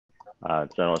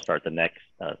So I'll start the next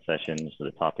session. So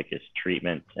the topic is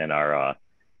treatment, and our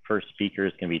first speaker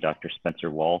is going to be Dr.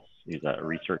 Spencer Walse, who's a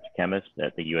research chemist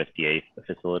at the USDA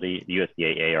facility, the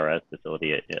USDA ARS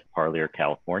facility at Parlier,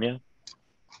 California.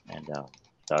 And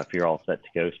so if you're all set to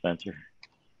go, Spencer.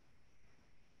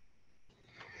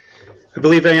 I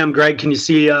believe I am, Greg. Can you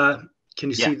see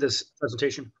see this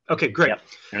presentation? Okay, great.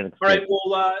 Yep. All right.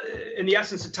 Well, in the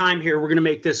essence of time here, we're going to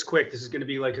make this quick. This is going to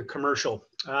be like a commercial.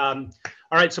 All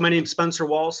right. So my name's Spencer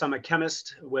Walse. I'm a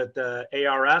chemist with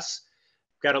ARS.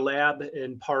 Got a lab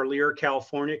in Parlier,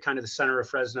 California, kind of the center of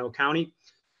Fresno County.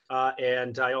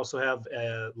 And I also have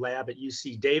a lab at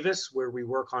UC Davis where we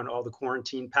work on all the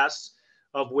quarantine pests,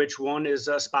 of which one is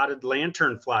a spotted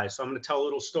lanternfly. So I'm going to tell a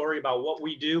little story about what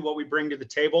we do, what we bring to the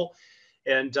table,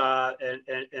 and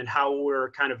how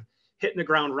we're kind of hitting the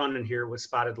ground running here with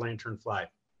spotted lanternfly.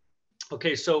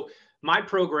 Okay, so my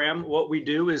program, what we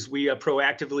do is we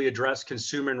proactively address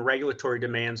consumer and regulatory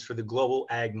demands for the global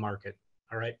ag market.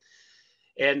 All right.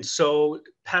 And so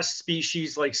pest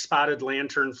species like spotted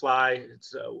lanternfly,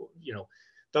 it's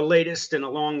the latest in a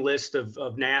long list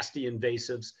of nasty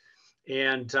invasives.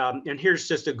 And here's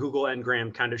just a Google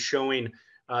Ngram kind of showing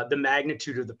the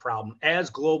magnitude of the problem. As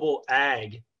global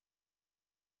ag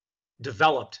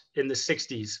developed in the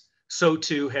 60s, so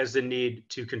too has the need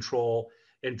to control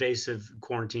invasive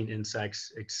quarantine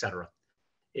insects, et cetera.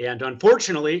 And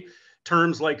unfortunately,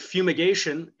 terms like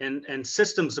fumigation and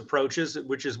systems approaches,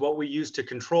 which is what we use to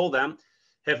control them,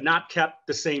 have not kept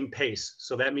the same pace.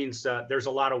 So that means there's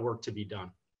a lot of work to be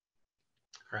done.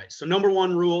 All right, so number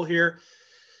one rule here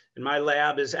in my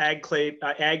lab is ag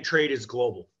trade is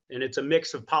global. And it's a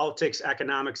mix of politics,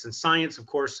 economics, and science. Of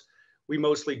course, we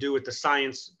mostly do with the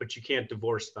science, but you can't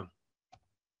divorce them.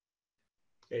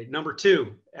 Okay, number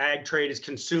two, ag trade is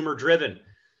consumer driven.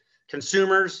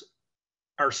 Consumers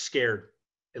are scared,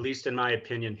 at least in my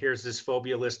opinion. Here's this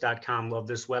phobialist.com, love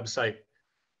this website.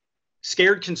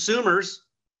 Scared consumers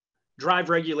drive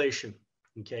regulation,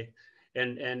 okay?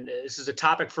 And this is a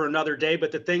topic for another day,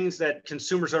 but the things that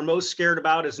consumers are most scared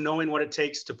about is knowing what it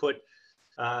takes to put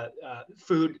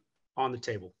food on the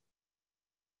table.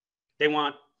 They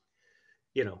want,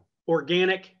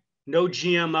 organic, no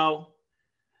GMO.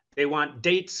 They want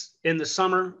dates in the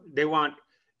summer. They want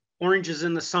oranges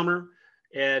in the summer,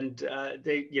 and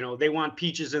they want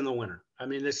peaches in the winter. I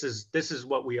mean, this is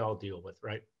what we all deal with,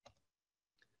 right?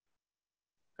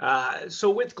 So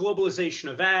with globalization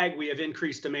of ag, we have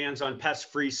increased demands on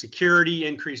pest-free security,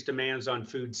 increased demands on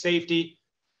food safety.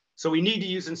 So we need to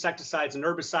use insecticides and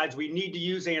herbicides. We need to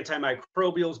use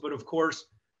antimicrobials, but of course,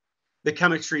 the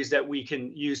chemistries that we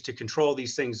can use to control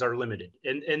these things are limited.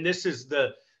 And this is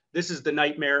the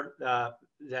nightmare that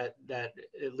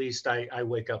at least I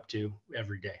wake up to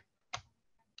every day.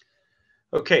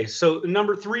 Okay, so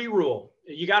number three rule,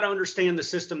 you got to understand the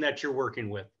system that you're working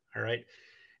with, all right?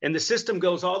 And the system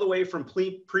goes all the way from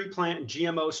pre-plant and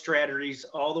GMO strategies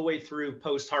all the way through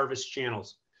post-harvest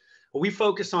channels. Well, we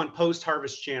focus on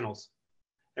post-harvest channels,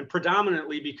 and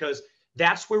predominantly because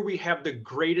that's where we have the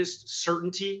greatest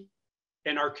certainty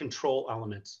in our control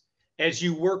elements. As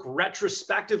you work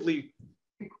retrospectively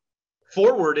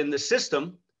forward in the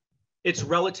system, it's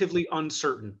relatively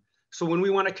uncertain. So when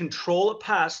we want to control a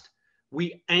pest,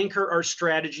 we anchor our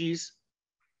strategies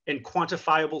in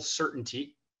quantifiable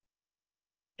certainty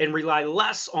and rely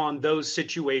less on those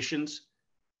situations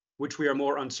which we are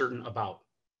more uncertain about.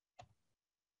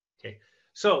 Okay,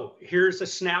 so here's a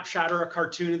snapshot or a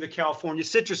cartoon of the California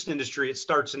citrus industry. It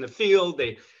starts in the field.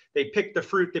 They pick the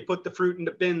fruit, they put the fruit in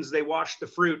the bins, they wash the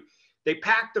fruit, they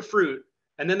pack the fruit,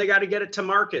 and then they got to get it to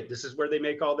market. This is where they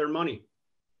make all their money.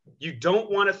 You don't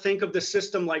want to think of the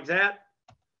system like that.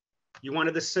 You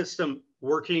wanted the system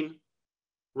working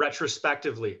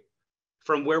retrospectively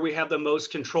from where we have the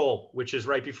most control, which is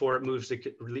right before it moves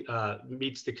to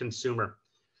meets the consumer.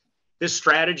 This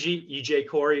strategy, E.J.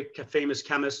 Corey, famous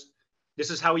chemist, this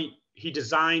is how he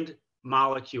designed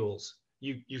molecules.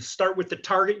 You start with the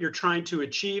target you're trying to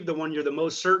achieve, the one you're the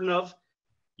most certain of.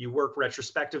 You work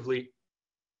retrospectively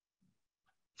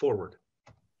forward,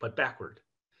 but backward.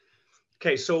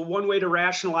 Okay, so one way to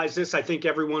rationalize this, I think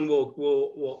everyone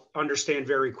will understand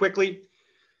very quickly.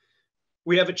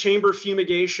 We have a chamber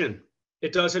fumigation.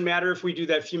 It doesn't matter if we do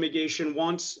that fumigation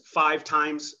once, 5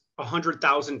 times,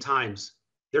 100,000 times.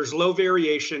 There's low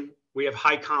variation. We have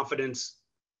high confidence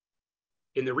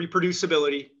in the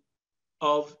reproducibility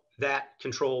of that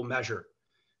control measure.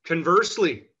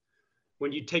 Conversely,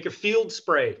 when you take a field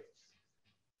spray,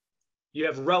 you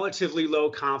have relatively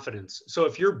low confidence. So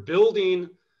if you're building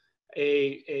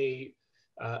a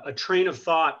train of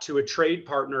thought to a trade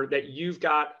partner that you've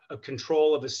got a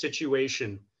control of a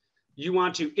situation, You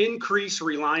want to increase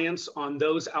reliance on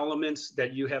those elements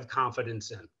that you have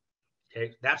confidence in.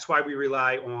 Okay, that's why we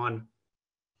rely on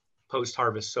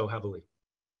post-harvest so heavily.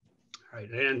 All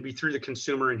right, and we threw the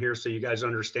consumer in here so you guys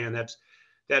understand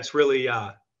that's really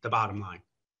the bottom line.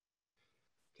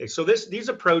 Okay, so these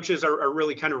approaches are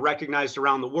really kind of recognized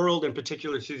around the world, in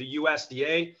particular through the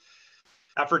USDA.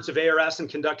 Efforts of ARS in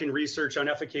conducting research on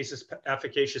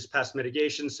efficacious pest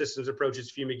mitigation systems, approaches,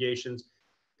 fumigations.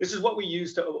 This is what we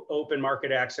use to open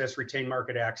market access, retain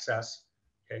market access.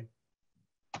 Okay,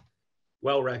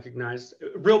 well recognized.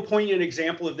 A real poignant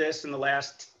example of this in the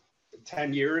last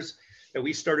 10 years that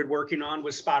we started working on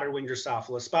was spotted wing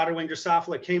Drosophila. Spotted wing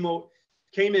Drosophila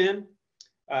came in,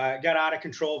 got out of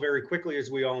control very quickly, as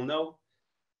we all know.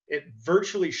 It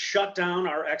virtually shut down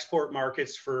our export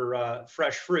markets for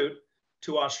fresh fruit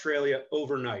to Australia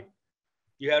overnight.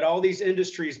 You had all these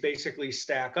industries basically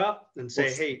stack up and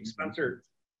say, hey, Spencer,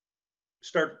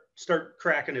 start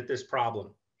cracking at this problem,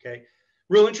 okay?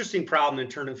 Real interesting problem in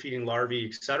turnip feeding larvae,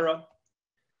 et cetera.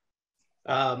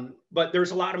 But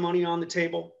there's a lot of money on the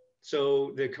table.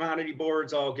 So the commodity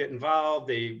boards all get involved.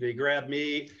 They grab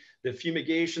me. The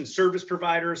fumigation service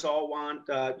providers all want,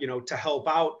 to help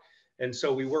out. And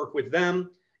so we work with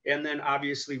them. And then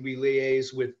obviously we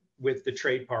liaise with the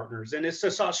trade partners. And it's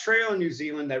just Australia and New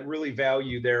Zealand that really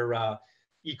value their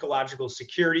ecological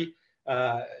security.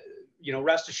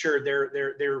 Rest assured,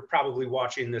 they're probably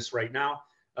watching this right now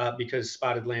because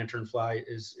spotted lanternfly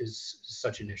is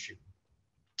such an issue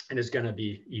and is going to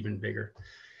be even bigger.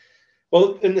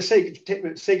 Well, in the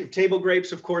sake of table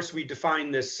grapes, of course, we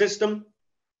define this system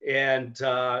and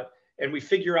we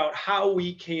figure out how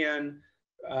we can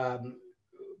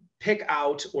pick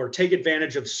out or take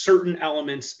advantage of certain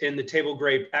elements in the table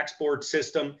grape export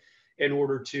system in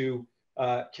order to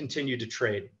continue to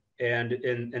trade. And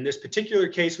in this particular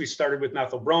case, we started with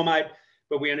methyl bromide,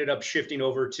 but we ended up shifting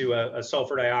over to a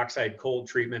sulfur dioxide cold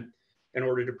treatment in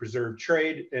order to preserve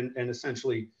trade and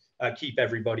essentially keep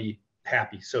everybody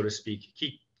happy, so to speak,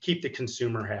 keep the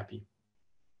consumer happy.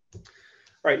 All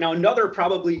right, now another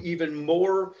probably even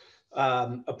more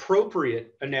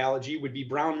appropriate analogy would be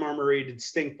brown marmorated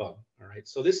stink bug. All right,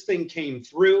 so this thing came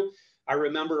through. I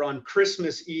remember on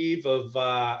Christmas Eve of,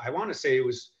 I want to say it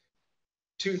was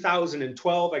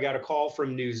 2012, I got a call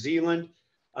from New Zealand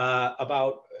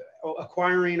about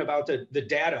the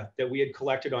data that we had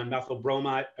collected on methyl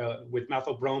bromide, with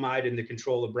methyl bromide in the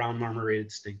control of brown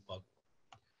marmorated stink bug.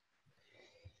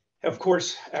 Of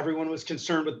course, everyone was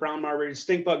concerned with brown marmorated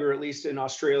stink bug, or at least in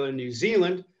Australia and New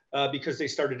Zealand, because they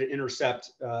started to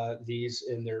intercept these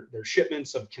in their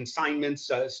shipments of consignments,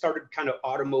 started kind of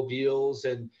automobiles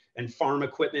and farm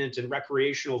equipment and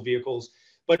recreational vehicles.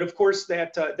 But of course,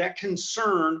 that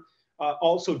concern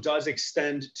also does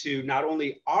extend to not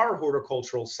only our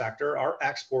horticultural sector, our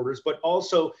exporters, but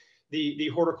also the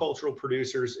horticultural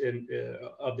producers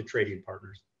of the trading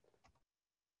partners.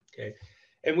 Okay.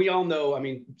 And we all know, I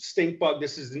mean, stink bug,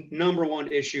 this is the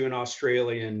 #1 issue in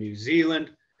Australia and New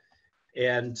Zealand.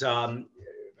 And I'm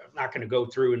not going to go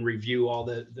through and review all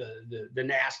the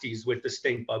nasties with the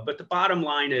stink bug. But the bottom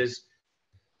line is,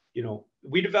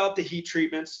 we developed the heat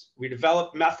treatments. We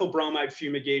developed methyl bromide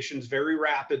fumigations very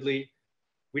rapidly.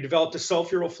 We developed a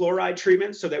sulfuryl fluoride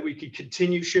treatment so that we could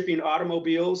continue shipping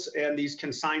automobiles and these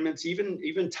consignments,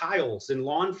 even tiles and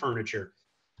lawn furniture,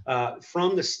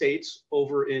 from the States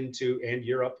over into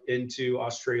Europe into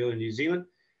Australia and New Zealand.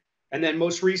 And then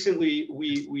most recently,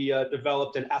 we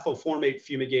developed an ethyl formate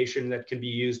fumigation that can be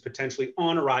used potentially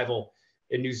on arrival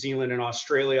in New Zealand and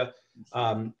Australia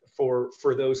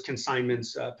for those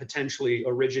consignments potentially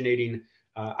originating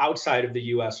outside of the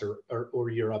US or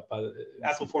Europe.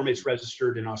 Ethyl formate's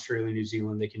registered in Australia and New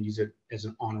Zealand. They can use it as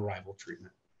an on-arrival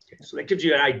treatment. Okay, so that gives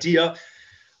you an idea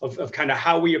of kind of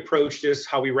how we approach this,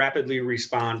 how we rapidly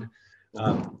respond,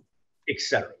 et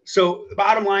cetera. So the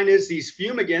bottom line is these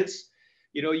fumigants,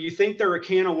 you think they're a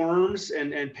can of worms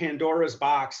and Pandora's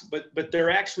box, but they're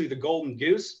actually the golden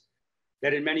goose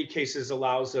that in many cases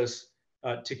allows us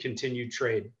to continue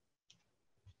trade.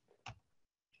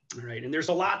 All right, and there's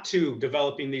a lot to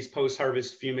developing these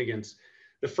post-harvest fumigants.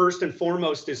 The first and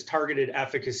foremost is targeted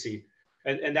efficacy.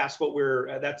 And that's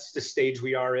that's the stage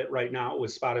we are at right now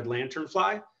with spotted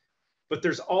lanternfly. But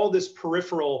there's all this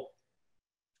peripheral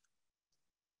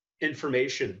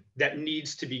information that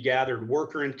needs to be gathered: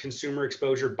 worker and consumer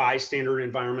exposure, bystander and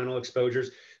environmental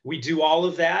exposures. We do all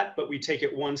of that, but we take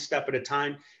it one step at a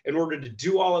time. In order to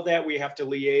do all of that, we have to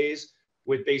liaise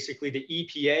with basically the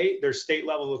EPA, their state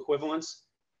level equivalents,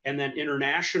 and then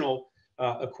international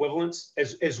equivalents,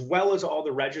 as well as all the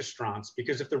registrants,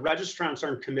 because if the registrants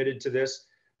aren't committed to this,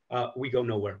 we go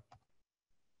nowhere.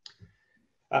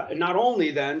 Not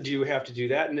only then do you have to do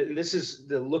that, and this is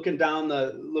the looking down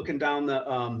the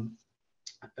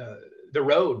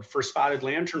road for spotted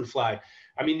lanternfly.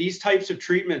 I mean, these types of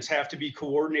treatments have to be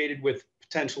coordinated with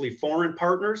potentially foreign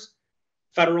partners,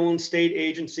 federal and state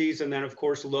agencies, and then of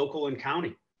course local and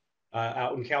county.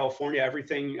 Out in California,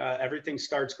 everything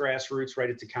starts grassroots right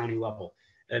at the county level,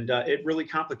 and it really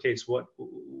complicates what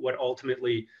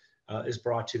ultimately is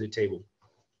brought to the table.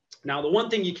 Now, the one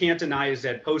thing you can't deny is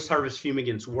that post-harvest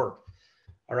fumigants work.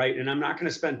 All right, and I'm not going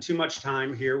to spend too much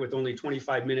time here with only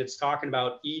 25 minutes talking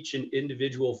about each and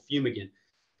individual fumigant.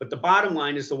 But the bottom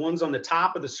line is the ones on the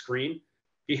top of the screen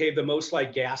behave the most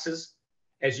like gases.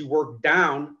 As you work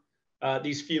down,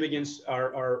 these fumigants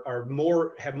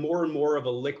have more and more of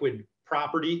a liquid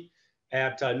property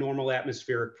at normal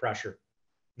atmospheric pressure.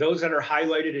 Those that are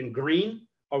highlighted in green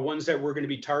are ones that we're going to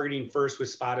be targeting first with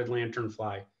spotted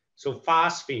lanternfly. So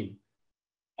phosphine,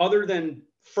 other than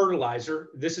fertilizer,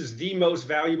 this is the most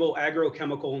valuable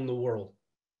agrochemical in the world.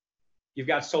 You've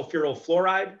got sulfuryl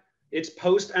fluoride. Its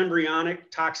post-embryonic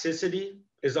toxicity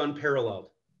is unparalleled.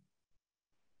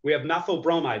 We have methyl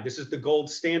bromide. This is the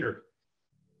gold standard.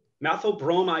 Methyl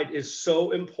bromide is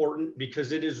so important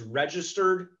because it is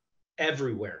registered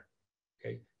everywhere.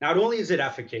 Okay. Not only is it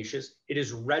efficacious, it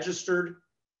is registered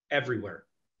everywhere.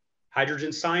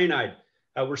 Hydrogen cyanide.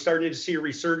 We're starting to see a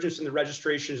resurgence in the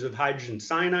registrations of hydrogen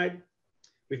cyanide.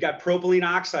 We've got propylene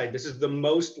oxide. This is the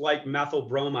most like methyl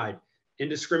bromide,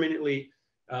 indiscriminately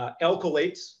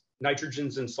alkylates,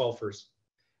 nitrogens, and sulfurs.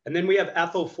 And then we have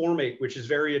ethyl formate, which is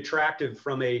very attractive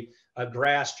from a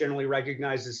grass, generally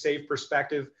recognized as safe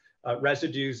perspective,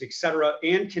 residues, et cetera,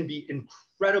 and can be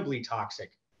incredibly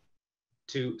toxic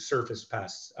to surface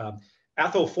pests.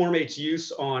 Ethyl formate's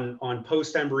use on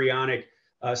post-embryonic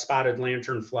spotted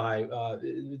lanternfly,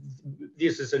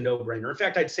 this is a no-brainer. In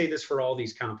fact, I'd say this for all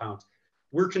these compounds.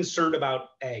 We're concerned about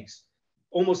eggs.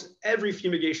 Almost every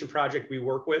fumigation project we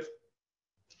work with,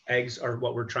 eggs are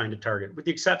what we're trying to target, with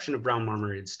the exception of brown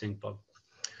marmorated stink bug.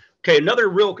 Okay, another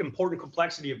real important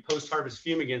complexity of post-harvest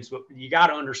fumigants, what you got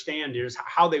to understand is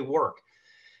how they work.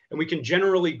 And we can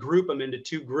generally group them into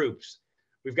two groups.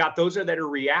 We've got those that are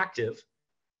reactive.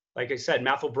 Like I said,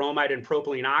 methyl bromide and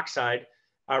propylene oxide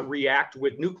react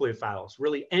with nucleophiles,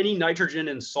 really any nitrogen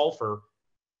and sulfur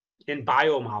in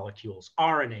biomolecules,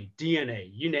 RNA, DNA,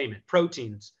 you name it,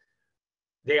 proteins,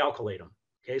 they alkylate them.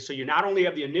 Okay, so you not only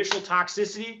have the initial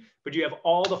toxicity, but you have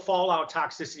all the fallout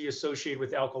toxicity associated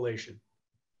with alkylation.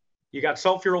 You got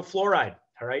sulfuryl fluoride,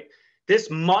 all right? This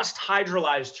must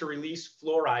hydrolyze to release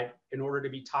fluoride in order to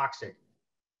be toxic.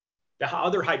 The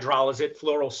other hydrolysate,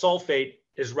 fluoryl sulfate,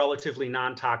 is relatively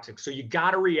non-toxic. So you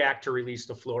got to react to release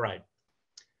the fluoride.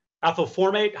 Ethyl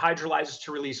formate hydrolyzes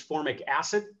to release formic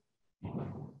acid.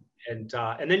 And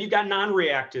then you got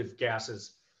non-reactive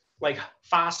gases like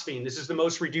phosphine. This is the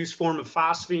most reduced form of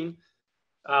phosphine,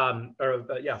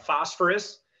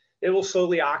 phosphorus. It will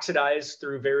slowly oxidize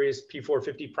through various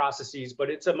P450 processes, but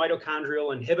it's a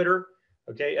mitochondrial inhibitor,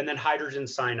 okay? And then hydrogen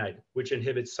cyanide, which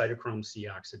inhibits cytochrome C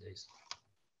oxidase.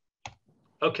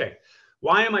 Okay,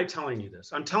 why am I telling you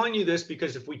this? I'm telling you this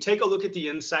because if we take a look at the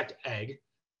insect egg,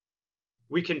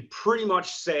 we can pretty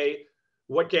much say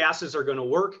what gases are going to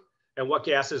work and what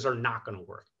gases are not going to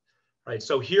work, right?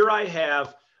 So here I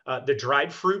have the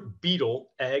dried fruit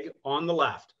beetle egg on the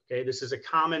left, okay? This is a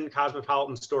common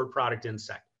cosmopolitan stored product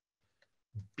insect.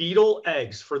 Beetle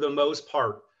eggs, for the most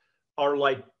part, are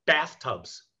like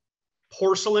bathtubs,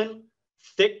 porcelain,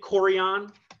 thick chorion.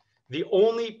 The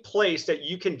only place that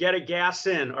you can get a gas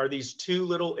in are these two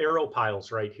little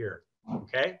aeropiles right here,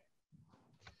 okay?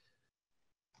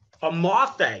 A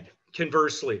moth egg,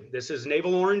 conversely, this is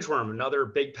navel orangeworm, another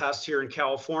big pest here in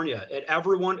California. At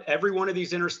every one of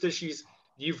these interstices,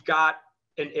 you've got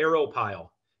an aeropile.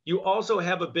 You also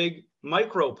have a big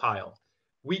micropile.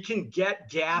 We can get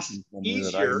gas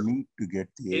easier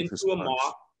into a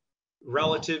moth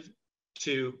relative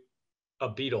to a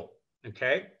beetle,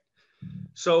 okay?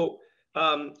 So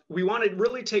we want to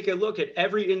really take a look at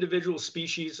every individual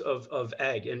species of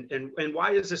egg. And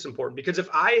why is this important? Because if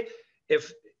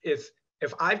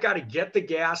I've got to get the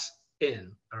gas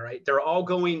in, all right, they're all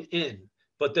going in,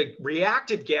 but the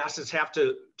reactive gases have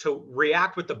to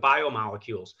react with the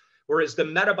biomolecules, whereas the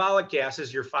metabolic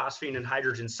gases, your phosphine and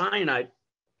hydrogen cyanide,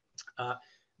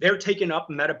 they're taken up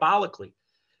metabolically.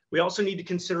 We also need to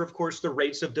consider, of course, the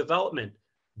rates of development.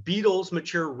 Beetles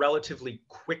mature relatively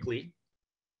quickly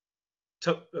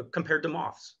compared to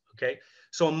moths, okay?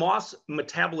 So a moth's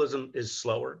metabolism is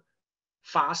slower.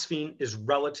 Phosphine is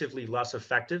relatively less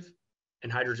effective in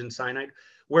hydrogen cyanide,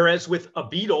 whereas with a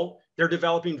beetle, they're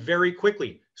developing very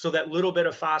quickly. So that little bit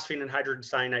of phosphine and hydrogen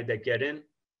cyanide that get in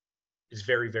is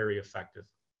very, very effective.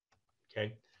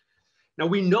 Okay. Now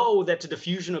we know that the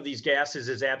diffusion of these gases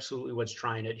is absolutely what's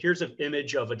trying it. Here's an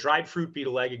image of a dried fruit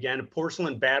beetle egg, again, a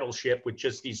porcelain battleship with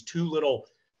just these two little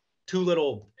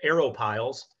arrow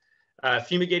piles.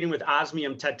 Fumigating with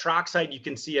osmium tetroxide, you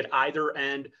can see at either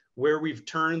end where we've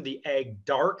turned the egg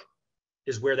dark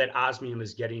is where that osmium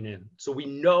is getting in. So we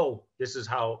know this is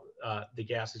how the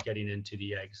gas is getting into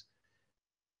the eggs.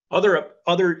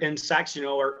 Other insects, you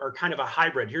know, are kind of a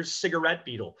hybrid. Here's cigarette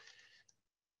beetle.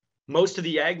 Most of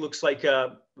the egg looks like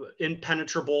a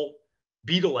impenetrable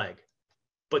beetle egg,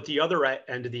 but the other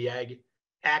end of the egg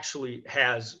actually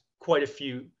has quite a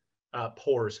few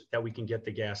pores that we can get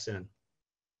the gas in.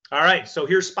 All right, so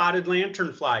here's spotted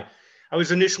lanternfly. I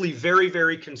was initially very,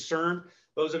 very concerned.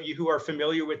 Those of you who are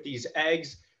familiar with these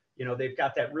eggs, you know, they've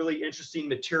got that really interesting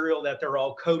material that they're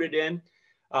all coated in.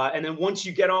 And then once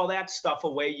you get all that stuff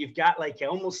away, you've got like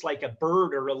almost like a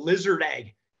bird or a lizard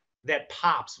egg that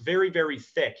pops very, very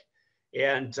thick.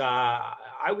 And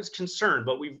I was concerned,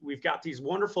 but we've got these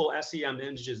wonderful SEM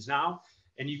images now,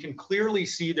 and you can clearly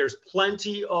see there's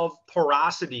plenty of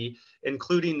porosity,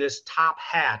 including this top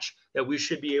hatch, that we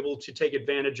should be able to take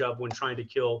advantage of when trying to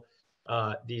kill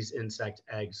these insect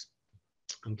eggs.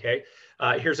 Okay,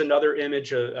 here's another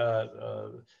image,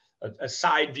 a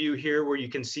side view here where you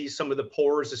can see some of the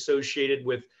pores associated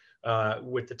with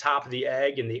the top of the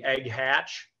egg and the egg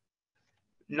hatch.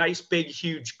 Nice big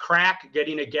huge crack.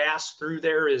 Getting a gas through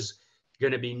there is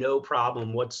going to be no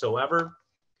problem whatsoever.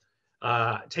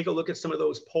 Take a look at some of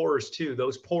those pores too.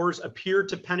 Those pores appear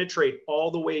to penetrate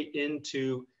all the way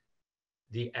into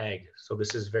the egg. So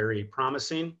this is very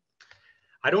promising.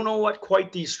 I don't know what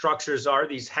quite these structures are,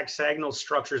 these hexagonal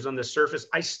structures on the surface.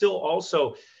 I still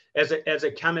also, as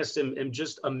a chemist, am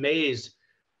just amazed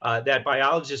that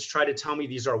biologists try to tell me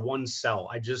these are one cell.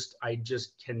 I just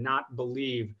cannot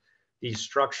believe these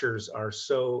structures are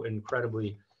so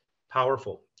incredibly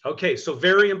powerful. Okay, so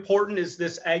very important is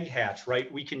this egg hatch,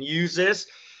 right? We can use this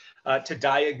to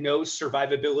diagnose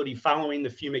survivability following the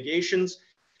fumigations.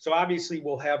 So obviously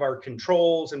we'll have our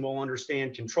controls and we'll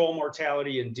understand control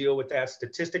mortality and deal with that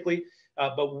statistically,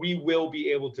 but we will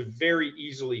be able to very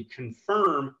easily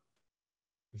confirm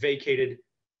vacated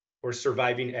or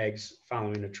surviving eggs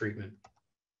following a treatment.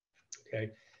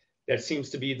 Okay, that seems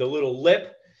to be the little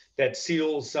lip that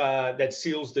seals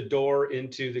the door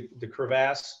into the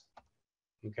crevasse.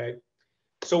 Okay,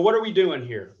 so what are we doing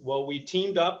here? Well, we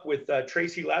teamed up with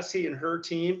Tracy Lessie and her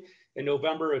team in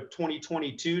November of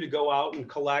 2022 to go out and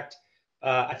collect,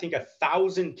 I think,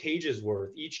 1,000 cages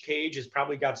worth. Each cage has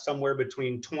probably got somewhere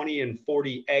between 20 and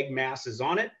 40 egg masses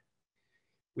on it.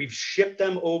 We've shipped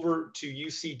them over to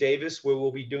UC Davis, where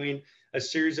we'll be doing a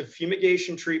series of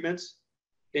fumigation treatments.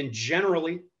 And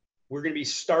generally, we're going to be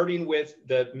starting with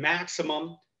the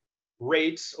maximum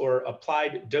rates or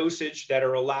applied dosage that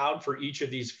are allowed for each of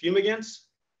these fumigants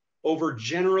over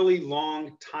generally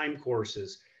long time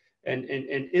courses. And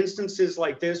instances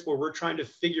like this, where we're trying to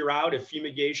figure out if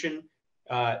fumigation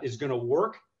is going to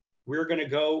work, we're going to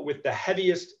go with the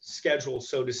heaviest schedule,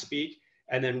 so to speak,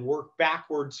 and then work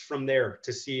backwards from there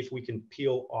to see if we can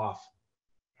peel off.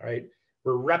 All right,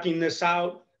 we're repping this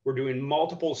out. We're doing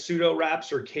multiple pseudo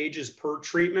reps or cages per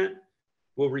treatment.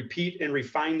 We'll repeat and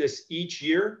refine this each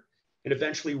year and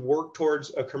eventually work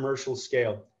towards a commercial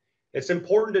scale. It's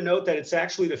important to note that it's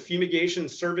actually the fumigation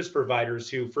service providers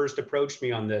who first approached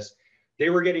me on this. They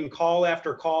were getting call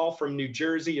after call from New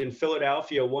Jersey and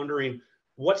Philadelphia wondering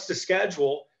what's the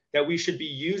schedule that we should be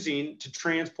using to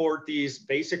transport these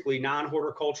basically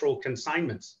non-horticultural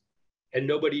consignments, and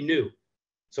nobody knew.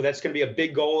 So that's going to be a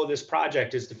big goal of this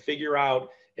project, is to figure out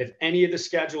if any of the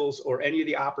schedules or any of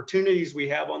the opportunities we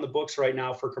have on the books right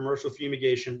now for commercial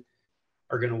fumigation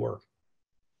are going to work.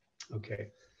 Okay.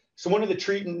 So one of the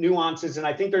treatment nuances, and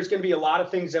I think there's going to be a lot of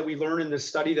things that we learn in this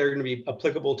study that are going to be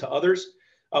applicable to others.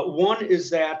 One is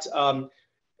that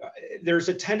there's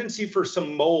a tendency for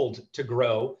some mold to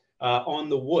grow on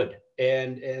the wood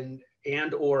and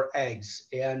or eggs.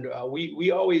 And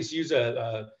we always use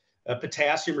a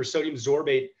potassium or sodium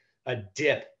sorbate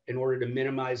dip in order to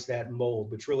minimize that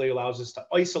mold, which really allows us to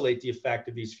isolate the effect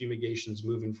of these fumigations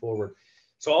moving forward.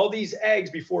 So all these eggs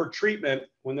before treatment,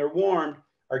 when they're warmed,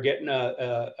 are getting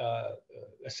a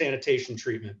sanitation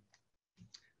treatment.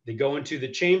 They go into the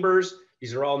chambers.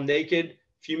 These are all naked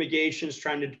fumigations,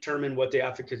 trying to determine what the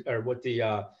efficacy or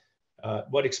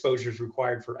what exposure is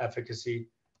required for efficacy.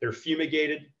 They're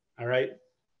fumigated. All right.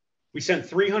 We sent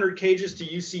 300 cages to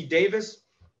UC Davis.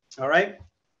 All right.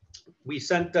 We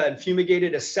sent and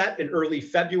fumigated a set in early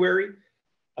February.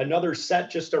 Another set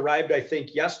just arrived, I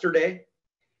think, yesterday.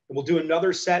 And we'll do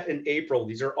another set in April.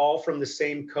 These are all from the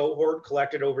same cohort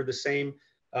collected over the same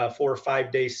 4 or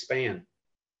 5 day span.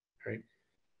 Right?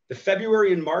 The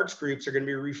February and March groups are going to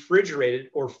be refrigerated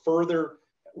or further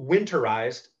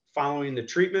winterized following the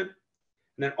treatment.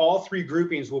 And then all 3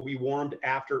 groupings will be warmed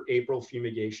after April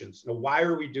fumigations. Now, why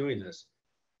are we doing this?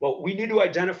 Well, we need to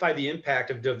identify the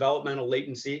impact of developmental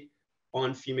latency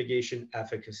on fumigation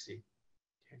efficacy.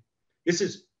 Okay. This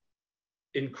is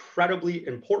incredibly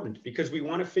important because we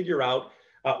want to figure out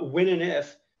when and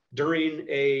if during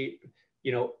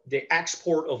the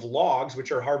export of logs,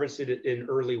 which are harvested in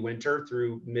early winter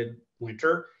through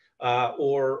mid-winter,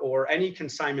 or any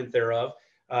consignment thereof,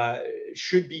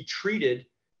 should be treated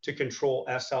to control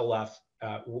SLF,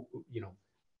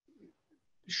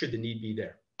 should the need be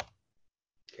there.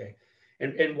 Okay,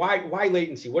 and why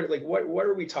latency? What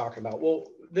are we talking about? Well,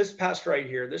 this pest right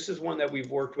here, this is one that we've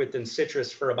worked with in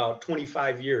citrus for about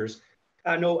 25 years.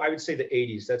 No, I would say the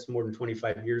 80s. That's more than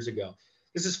 25 years ago.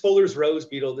 This is Fuller's rose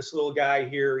beetle. This little guy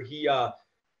here,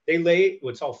 they lay,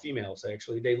 well, it's all females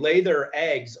actually. They lay their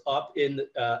eggs up in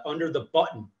under the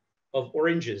button of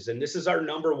oranges, and this is our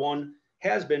 #1,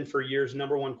 has been for years,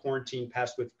 #1 quarantine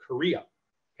pest with Korea.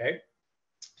 Okay,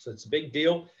 so it's a big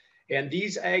deal, and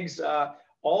these eggs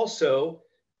also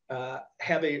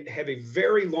have a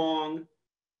very long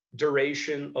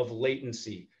duration of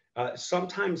latency.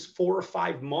 Sometimes 4 or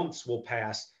 5 months will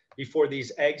pass before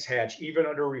these eggs hatch, even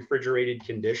under refrigerated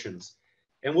conditions.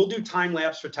 And we'll do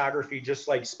time-lapse photography just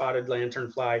like spotted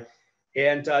lanternfly.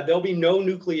 And there'll be no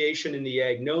nucleation in the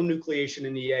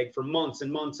egg, for months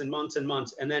and months and months and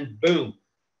months. And then boom,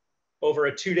 over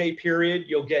a 2-day period,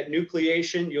 you'll get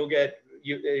nucleation,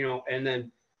 and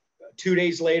then 2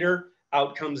 days later,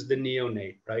 out comes the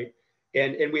neonate, right?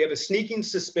 And we have a sneaking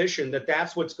suspicion that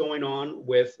that's what's going on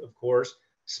with, of course,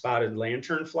 spotted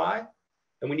lanternfly.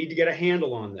 And we need to get a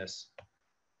handle on this.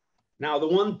 Now, the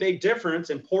one big difference,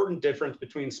 important difference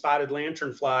between spotted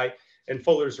lanternfly and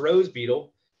Fuller's rose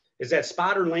beetle is that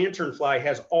spotted lanternfly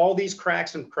has all these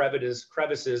cracks and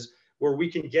crevices where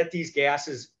we can get these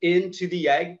gases into the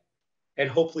egg and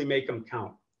hopefully make them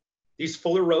count. These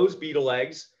Fuller rose beetle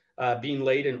eggs being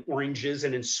laid in oranges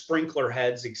and in sprinkler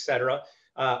heads, etc.,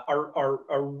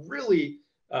 are really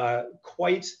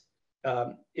quite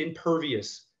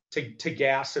impervious to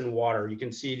gas and water. You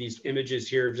can see these images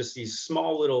here, just these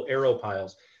small little arrow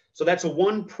piles. So that's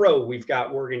one pro we've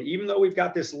got working. Even though we've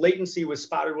got this latency with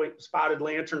spotted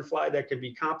lanternfly that can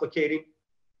be complicating,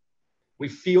 we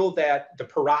feel that the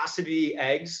porosity of the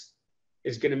eggs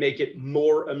is going to make it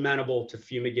more amenable to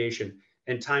fumigation,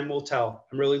 and time will tell.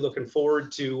 I'm really looking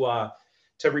forward to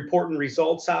reporting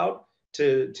results out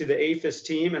to the APHIS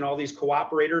team and all these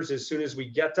cooperators as soon as we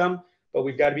get them. But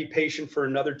we've got to be patient for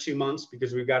another 2 months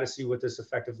because we've got to see what this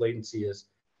effective latency is.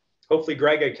 Hopefully,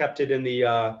 Greg, I kept it in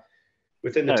the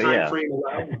within the time frame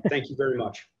allowed. Thank you very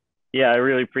much. Yeah, I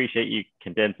really appreciate you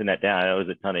condensing that down. That was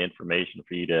a ton of information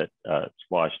for you to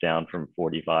squash down from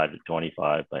 45 to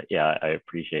 25. But yeah, I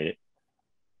appreciate it.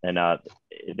 And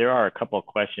there are a couple of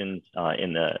questions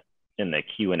in the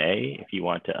Q&A if you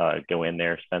want to go in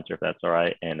there, Spencer, if that's all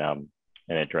right, and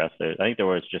address those. I think there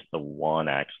was just the one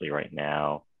actually right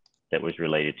now that was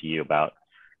related to you about,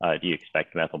 do you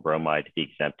expect methyl bromide to be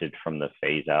exempted from the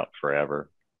phase out forever?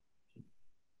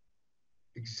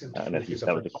 I don't know if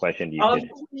that was a question you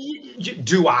did.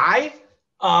 Do I?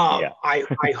 Yeah.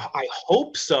 I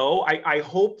hope so. I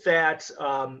hope that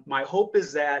my hope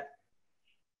is that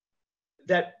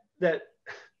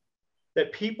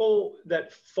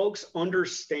folks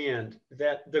understand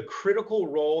that the critical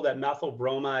role that methyl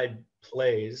bromide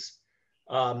plays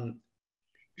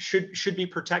should be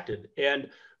protected. And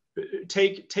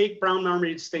take brown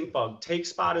marmorated stink bug, take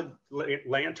spotted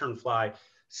lanternfly,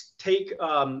 take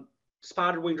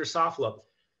spotted winged Drosophila.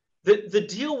 The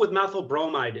deal with methyl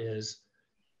bromide is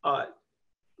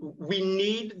we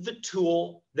need the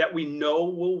tool that we know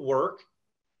will work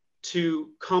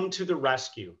to come to the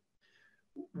rescue.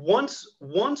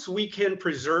 Once we can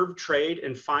preserve trade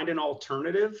and find an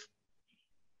alternative,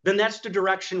 then that's the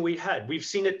direction we head. We've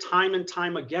seen it time and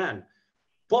time again.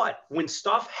 But when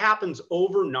stuff happens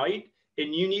overnight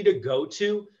and you need a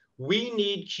go-to, we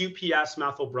need QPS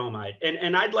methyl bromide.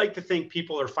 And I'd like to think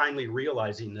people are finally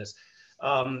realizing this.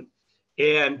 And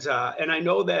I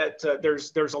know that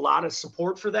there's a lot of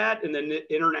support for that in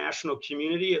the international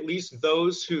community, at least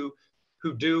those who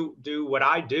do what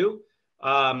I do.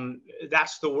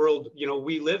 That's the world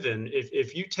we live in.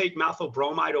 If you take methyl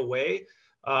bromide away,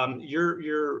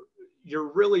 you're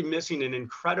really missing an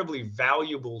incredibly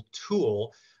valuable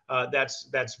tool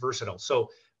that's versatile. So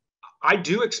I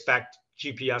do expect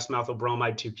GPS methyl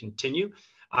bromide to continue.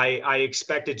 I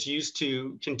expect its use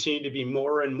to continue to be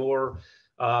more and more,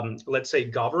 let's say,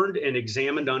 governed and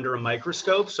examined under a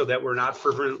microscope, so that we're not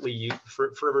frivolously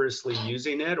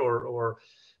using it, or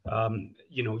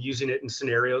you know, using it in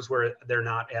scenarios where they're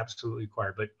not absolutely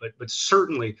required. But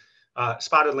certainly,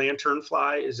 spotted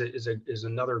lanternfly is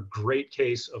another great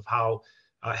case of how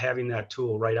having that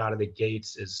tool right out of the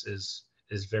gates is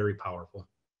very powerful.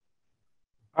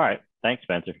 All right, thanks,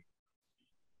 Spencer.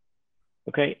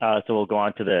 Okay, so we'll go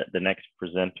on to the next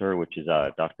presenter, which is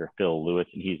Dr. Phil Lewis,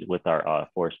 and he's with our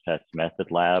Forest Pest Method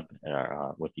Lab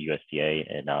with the USDA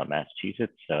in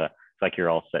Massachusetts. It's like you're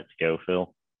all set to go,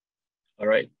 Phil. All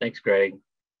right, thanks, Greg.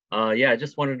 Yeah, I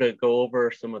just wanted to go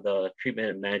over some of the treatment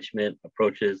and management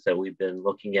approaches that we've been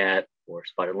looking at for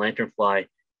spotted lanternfly.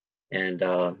 And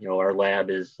you know, our lab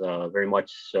is very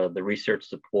much the research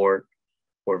support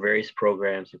for various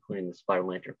programs, including the spotted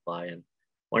lanternfly. And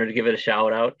wanted to give it a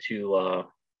shout out to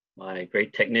my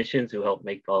great technicians who helped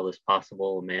make all this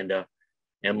possible, Amanda,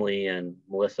 Emily, and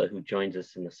Melissa, who joins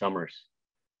us in the summers.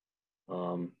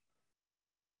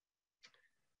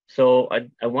 So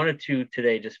I wanted to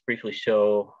today just briefly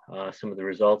show some of the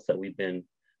results that we've been,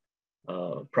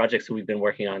 projects that we've been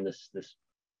working on this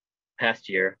past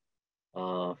year.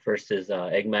 First is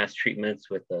egg mass treatments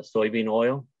with soybean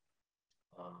oil.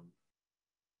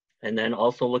 And then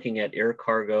also looking at air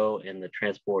cargo and the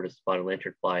transport of spotted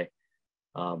lanternfly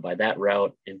by that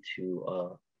route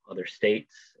into other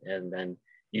states, and then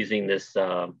using this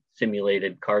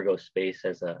simulated cargo space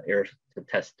as to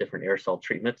test different aerosol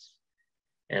treatments.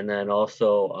 And then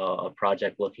also a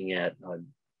project looking at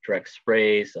direct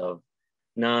sprays of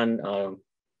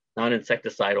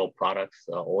non-insecticidal products,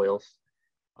 oils.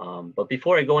 But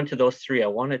before I go into those three, I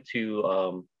wanted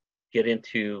to get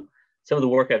into some of the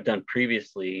work I've done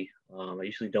previously. I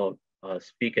usually don't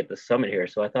speak at the summit here,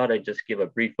 so I thought I'd just give a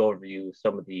brief overview of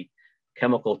some of the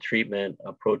chemical treatment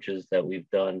approaches that we've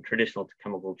done, traditional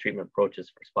chemical treatment approaches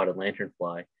for spotted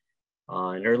lanternfly.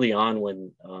 And early on,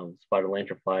 when spotted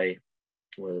lanternfly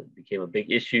became a big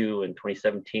issue in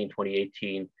 2017,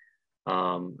 2018,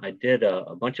 I did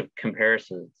a bunch of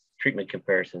comparisons, treatment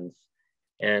comparisons.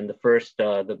 And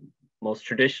the most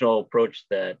traditional approach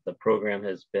that the program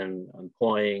has been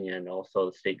employing, and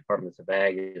also the State Departments of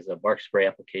Ag, is a bark spray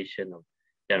application of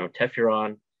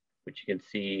dinoteffuron, which you can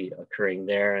see occurring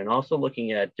there, and also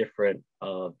looking at different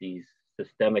these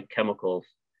systemic chemicals,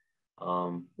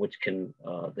 which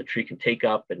the tree can take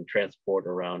up and transport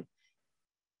around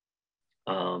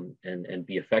and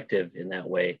be effective in that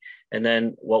way. And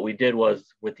then what we did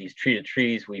was, with these treated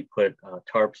trees, we put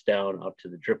tarps down up to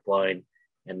the drip line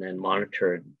and then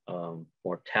monitored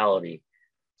mortality.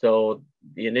 So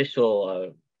the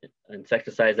initial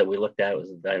insecticides that we looked at was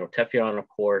dinoteffuron, of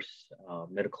course,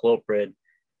 metacloprid,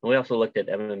 and we also looked at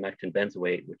emamectin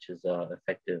benzoate, which is an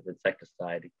effective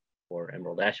insecticide for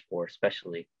emerald ash borer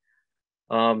especially.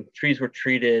 Trees were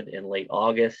treated in late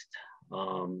August,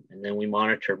 and then we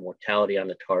monitored mortality on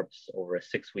the tarps over a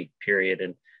 6-week period,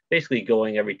 and basically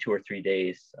going every 2 or 3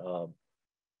 days,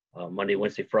 Monday,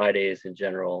 Wednesday, Fridays in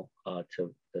general,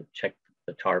 to check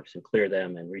the tarps and clear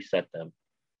them and reset them.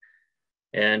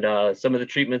 And some of the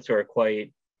treatments are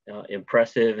quite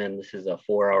impressive, and this is a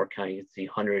 4-hour count. You can see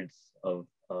hundreds of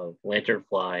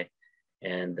lanternfly,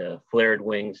 and flared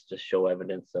wings to show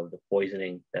evidence of the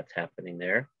poisoning that's happening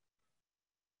there.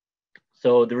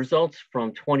 So the results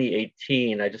from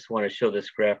 2018, I just want to show this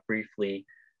graph briefly.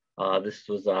 This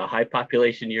was a high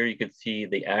population year. You could see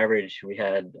the average. We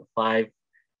had 4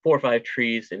 or 5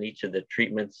 trees in each of the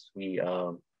treatments. We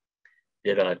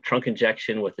did a trunk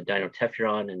injection with the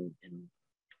dinoteffuron in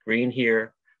green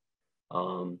here.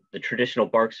 The traditional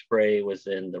bark spray was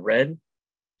in the red,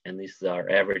 and these are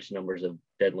average numbers of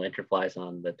dead lanternflies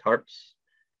on the tarps.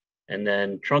 And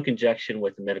then trunk injection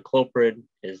with the metacloprid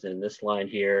is in this line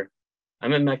here.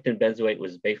 Emamectin benzoate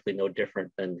was basically no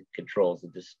different than controls.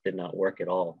 It just did not work at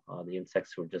all. The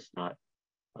insects were just not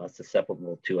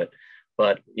susceptible to it.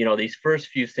 But you know, these first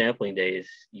few sampling days,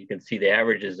 you can see the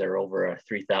averages are over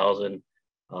 3,000.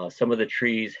 Some of the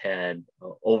trees had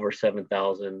over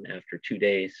 7,000 after 2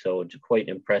 days, so it's quite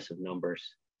impressive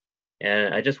numbers.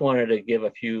 And I just wanted to give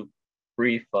a few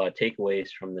brief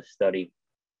takeaways from this study.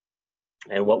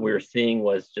 And what we were seeing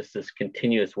was just this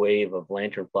continuous wave of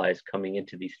lanternflies coming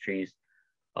into these trees.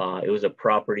 It was a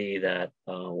property that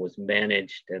was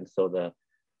managed, and so the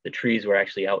trees were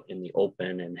actually out in the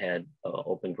open and had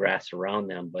open grass around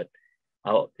them. But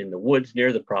out in the woods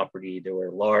near the property, there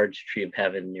were large tree of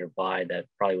heaven nearby that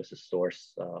probably was the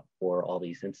source for all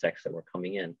these insects that were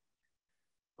coming in.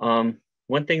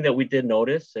 One thing that we did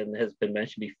notice, and has been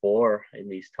mentioned before in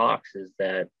these talks, is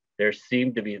that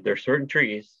there's certain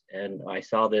trees, and I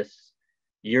saw this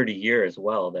year to year as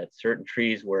well, that certain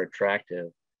trees were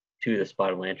attractive to the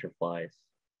spotted lanternflies,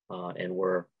 and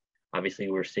we're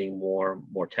seeing more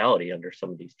mortality under some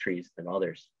of these trees than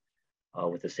others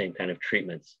with the same kind of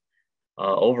treatments.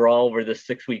 Overall, over this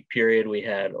 6-week period, we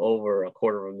had over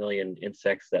 250,000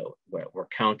 insects that were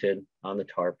counted on the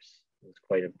tarps. It was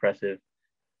quite impressive.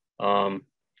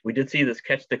 We did see this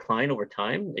catch decline over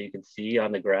time. You can see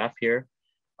on the graph here,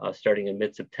 starting in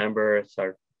mid-September,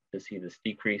 start to see this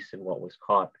decrease in what was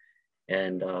caught.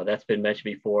 And that's been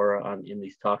mentioned before in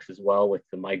these talks as well with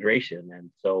the migration. And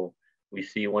so we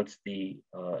see once the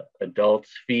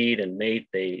adults feed and mate,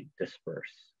 they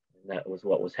disperse. And that was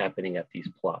what was happening at these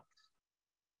plots.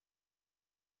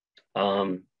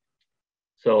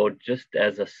 So just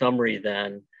as a summary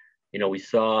then, we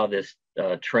saw this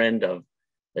trend of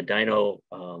the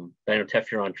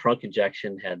dinoteffuron trunk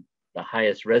injection had the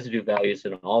highest residue values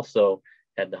and also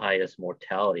had the highest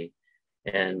mortality.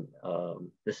 And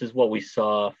this is what we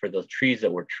saw for those trees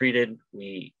that were treated.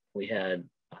 We had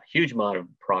a huge amount of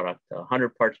product,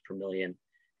 100 parts per million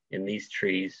in these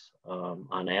trees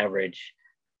on average.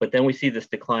 But then we see this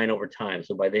decline over time.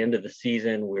 So by the end of the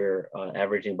season, we're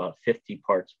averaging about 50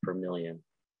 parts per million.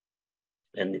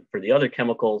 And for the other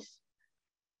chemicals,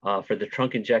 for the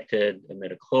trunk injected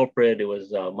imidacloprid, it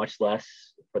was much less,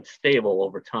 but stable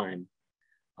over time,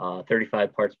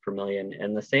 35 parts per million.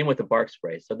 And the same with the bark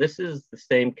spray. So this is the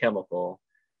same chemical,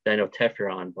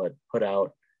 dinoteffuron, but put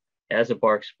out as a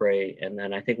bark spray. And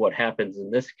then I think what happens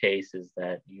in this case is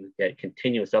that you get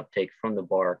continuous uptake from the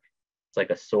bark. It's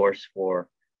like a source for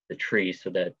the tree, so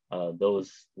that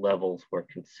those levels were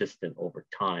consistent over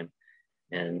time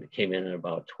and came in at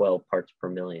about 12 parts per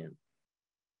million.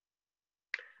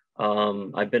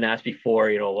 I've been asked before,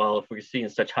 well, if we're seeing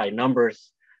such high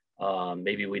numbers,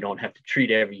 maybe we don't have to treat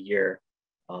every year,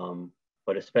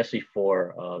 but especially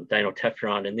for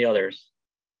dinoteffuron and the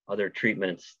other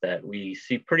treatments, that we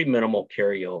see pretty minimal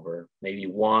carryover, maybe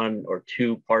 1 or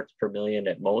 2 parts per million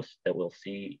at most that we'll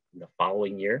see in the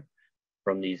following year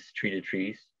from these treated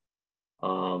trees.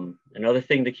 Another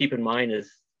thing to keep in mind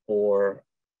is for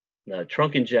the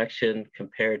trunk injection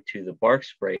compared to the bark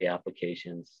spray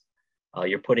applications,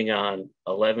 you're putting on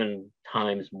 11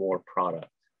 times more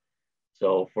product.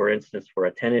 So for instance, for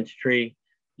a 10-inch tree,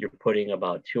 you're putting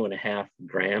about 2.5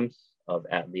 grams of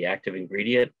the active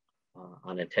ingredient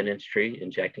on a 10-inch tree,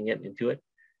 injecting it into it.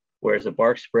 Whereas a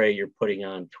bark spray, you're putting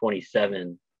on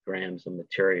 27 grams of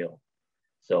material.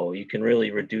 So you can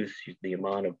really reduce the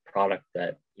amount of product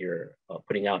that you're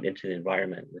putting out into the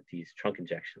environment with these trunk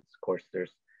injections. Of course,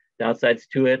 there's downsides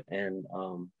to it. And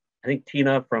I think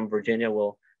Tina from Virginia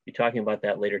will be talking about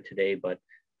that later today, but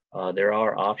there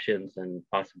are options and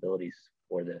possibilities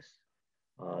for this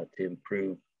to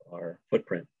improve our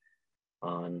footprint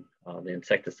on the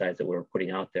insecticides that we're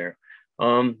putting out there.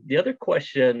 The other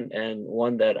question, and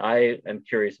one that I am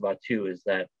curious about too, is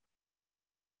that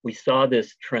we saw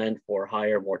this trend for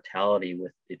higher mortality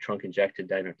with the trunk injected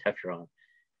dinoteffuron.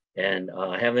 And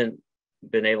I haven't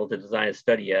been able to design a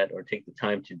study yet or take the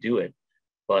time to do it.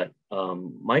 But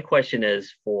my question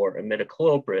is, for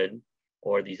imidacloprid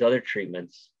or these other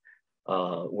treatments,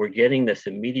 we're getting this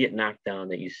immediate knockdown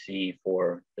that you see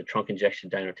for the trunk injection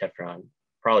dinoteffuron,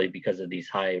 probably because of these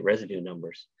high residue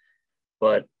numbers.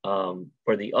 But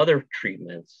for the other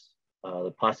treatments,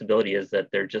 the possibility is that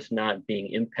they're just not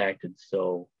being impacted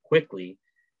so quickly.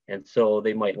 And so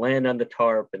they might land on the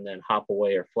tarp and then hop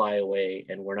away or fly away.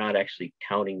 And we're not actually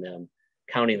counting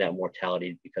that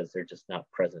mortality because they're just not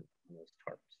present in those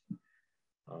tarps.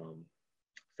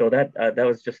 So that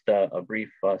was just a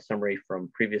brief summary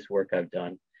from previous work I've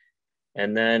done.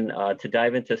 And then to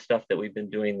dive into stuff that we've been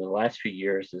doing the last few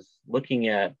years is looking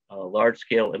at large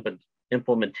scale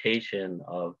implementation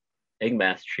of egg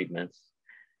mass treatments.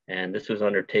 And this was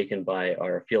undertaken by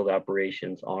our field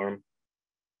operations arm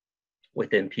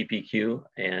within PPQ.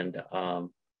 And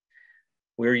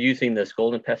we're using this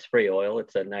golden pest spray oil.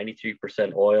 It's a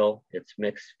 93% oil. It's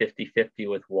mixed 50-50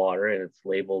 with water, and it's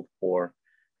labeled for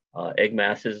egg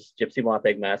masses, gypsy moth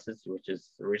egg masses, which is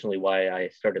originally why I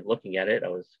started looking at it. I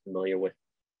was familiar with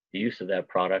the use of that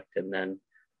product. And then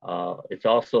it's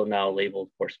also now labeled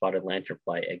for spotted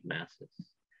lanternfly egg masses.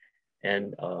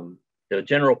 And the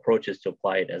general approach is to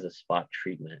apply it as a spot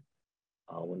treatment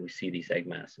when we see these egg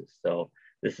masses. So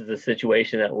this is a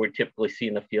situation that we typically see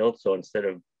in the field. So instead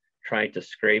of trying to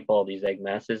scrape all these egg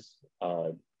masses,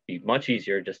 it'd be much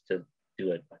easier just to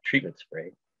do a treatment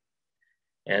spray.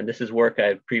 And this is work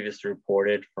I've previously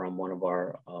reported from one of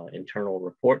our internal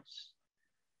reports.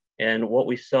 And what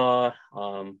we saw,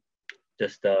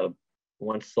 just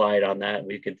one slide on that.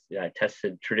 We could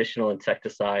tested traditional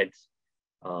insecticides.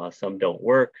 Some don't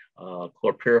work.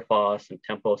 Chlorpyrifos and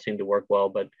Tempo seem to work well,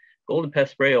 but golden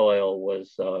pest spray oil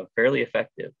was fairly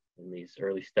effective in these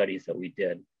early studies that we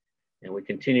did. And we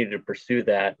continued to pursue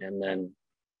that, and then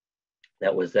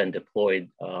that was then deployed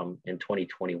in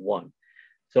 2021.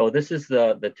 So this is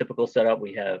the typical setup.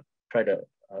 We have tried to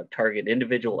target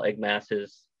individual egg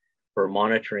masses for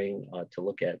monitoring to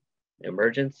look at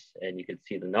emergence, and you can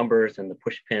see the numbers and the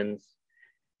push pins.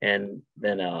 And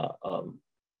then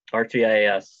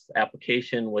ArcGIS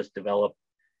application was developed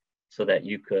so that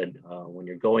you could, when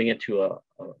you're going into a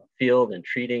field and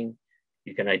treating,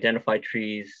 you can identify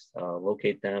trees,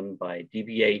 locate them by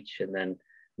DBH, and then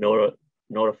note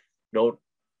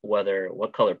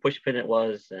what color push pin it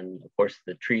was. And of course,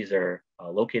 the trees are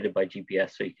located by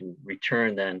GPS, so you can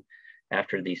return then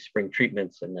after these spring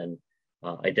treatments, and then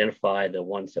identify the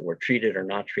ones that were treated or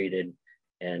not treated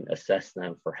and assess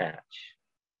them for hatch.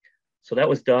 So that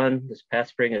was done this past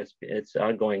spring. It's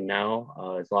ongoing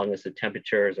now. As long as the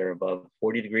temperatures are above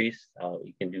 40 degrees,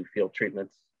 you can do field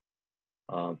treatments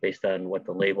based on what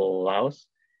the label allows.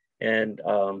 And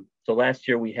so last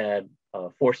year we had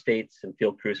 4 states and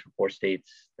field crews from 4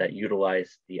 states that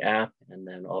utilized the app and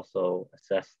then also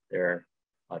assessed their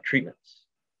treatments.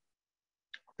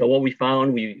 So what we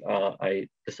found, I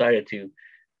decided to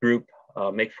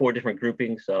make 4 different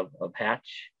groupings of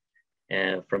hatch,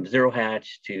 and from 0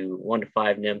 hatch to 1 to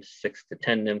 5 nymphs, 6 to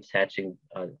 10 nymphs hatching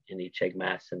in each egg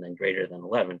mass, and then greater than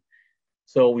 11.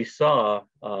 So we saw,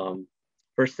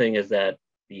 first thing is that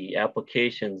the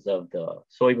applications of the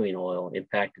soybean oil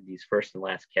impacted these first and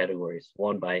last categories.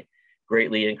 One, by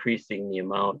greatly increasing the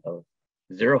amount of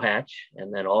 0 hatch,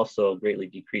 and then also greatly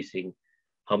decreasing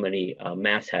how many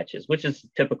mass hatches, which is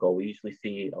typical. We usually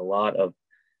see a lot of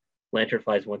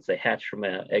lanternflies, once they hatch from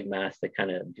an egg mass, they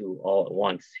kind of do all at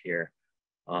once here.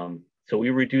 So we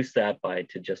reduced that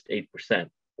to just 8%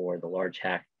 for the large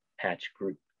hatch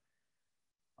group.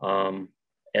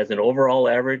 As an overall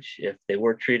average, if they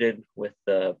were treated with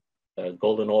the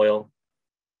golden oil,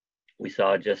 we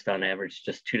saw just on average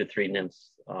just 2 to 3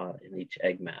 nymphs in each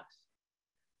egg mass.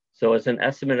 So as an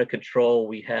estimate of control,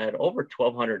 we had over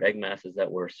 1,200 egg masses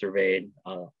that were surveyed.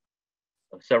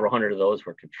 Several hundred of those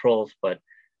were controls, but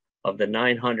of the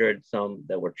 900, some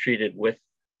that were treated with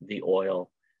the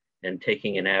oil and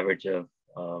taking an average of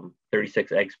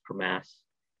 36 eggs per mass,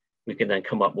 we can then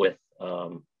come up with,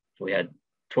 we had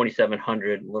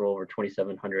 2,700, a little over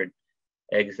 2,700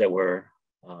 eggs that were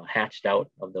hatched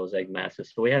out of those egg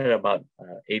masses. So we had about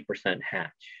 8% hatch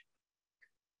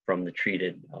from the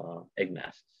treated egg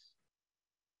masses.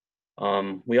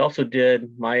 We also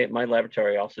did, my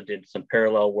laboratory also did some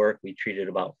parallel work. We treated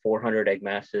about 400 egg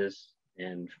masses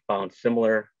and found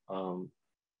similar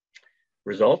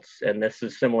results. And this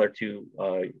is similar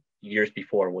to years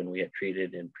before when we had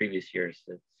treated in previous years,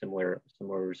 similar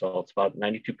results, about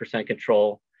 92%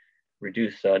 control,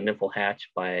 reduce nymphal hatch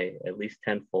by at least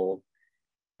 10-fold.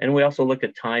 And we also looked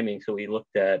at timing. So we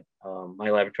looked at,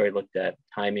 my laboratory looked at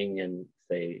timing in,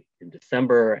 say, in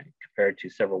December compared to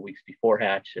several weeks before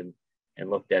hatch, and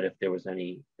looked at if there was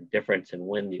any difference in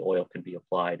when the oil could be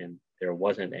applied, and there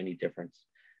wasn't any difference.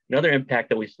 Another impact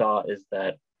that we saw is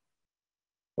that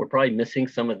we're probably missing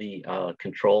some of the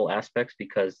control aspects,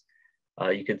 because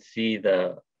you can see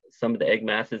some of the egg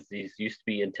masses, these used to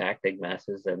be intact egg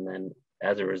masses, and then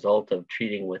as a result of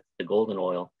treating with the golden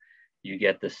oil, you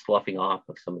get this sloughing off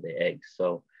of some of the eggs.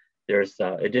 So there's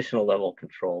additional level of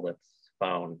control that's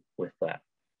found with that.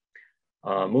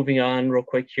 Moving on real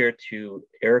quick here to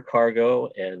air cargo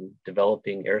and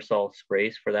developing aerosol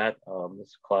sprays for that. This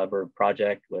is a collaborative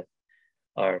project with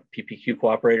our PPQ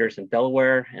cooperators in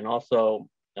Delaware, and also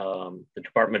the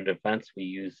Department of Defense. We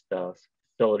used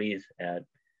facilities at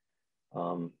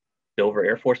Dover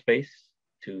Air Force Base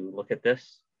to look at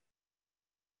this.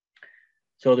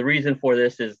 So the reason for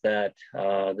this is that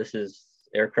this is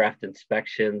aircraft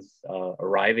inspections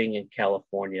arriving in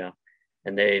California,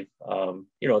 and they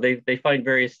find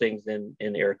various things in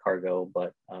air cargo,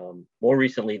 but more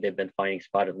recently they've been finding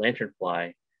spotted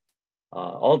lanternfly,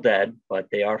 all dead, but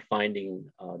they are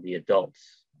finding the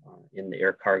adults in the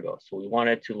air cargo. So we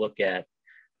wanted to look at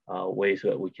ways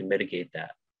that we can mitigate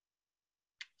that.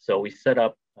 So we set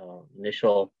up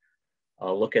initial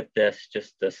look at this,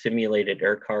 just a simulated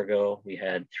air cargo. We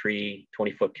had 3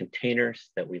 20-foot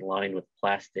containers that we lined with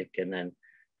plastic, and then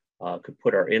could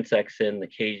put our insects in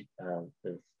the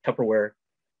Tupperware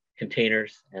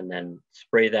containers, and then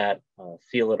spray that,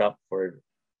 seal it up for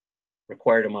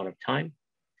required amount of time.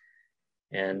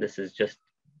 And this is just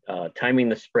timing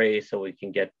the spray so we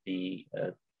can get the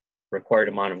required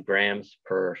amount of grams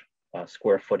per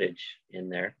square footage in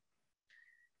there.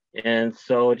 And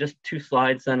so just 2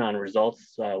 slides then on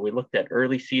results. We looked at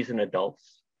early season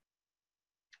adults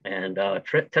and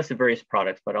tested various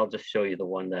products, but I'll just show you the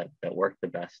one that worked the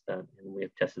best. And we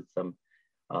have tested some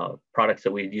products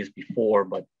that we've used before,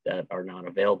 but that are not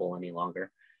available any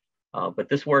longer. But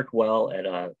this worked well at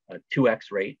a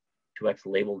 2x rate, 2x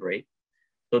labeled rate.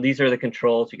 So these are the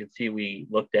controls. You can see we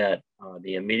looked at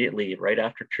the immediately right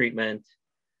after treatment.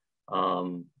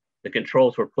 The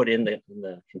controls were put in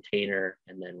the container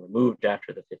and then removed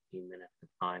after the 15 minutes of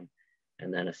time,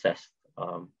 and then assessed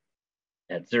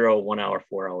at 0, 1 hour,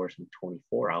 4 hours, and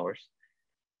 24 hours.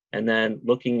 And then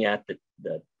looking at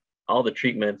all the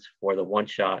treatments for the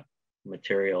one-shot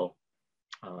material,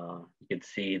 you can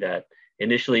see that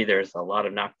initially there's a lot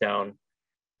of knockdown,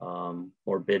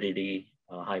 morbidity,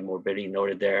 high morbidity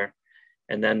noted there.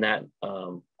 And then that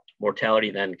mortality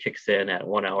then kicks in at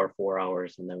 1 hour, 4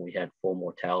 hours, and then we had full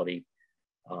mortality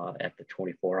at the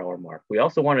 24-hour mark. We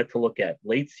also wanted to look at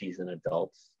late season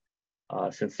adults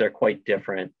since they're quite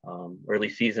different. Early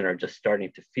season are just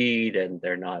starting to feed and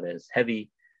they're not as heavy.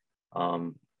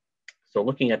 So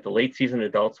looking at the late season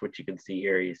adults, which you can see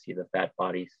here, you see the fat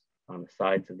bodies on the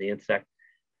sides of the insect.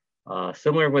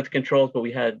 Similar with controls, but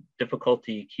we had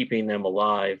difficulty keeping them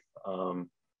alive.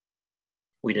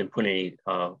 We didn't put any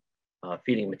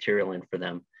feeding material in for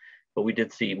them, but we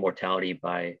did see mortality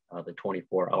by the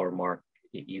 24-hour mark,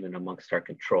 even amongst our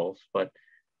controls, but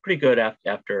pretty good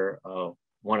after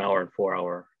 1 hour and 4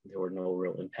 hour, there were no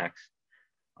real impacts.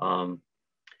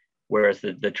 Whereas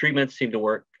the treatments seem to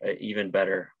work even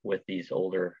better with these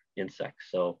older insects.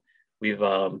 So we've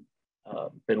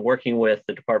been working with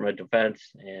the Department of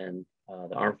Defense and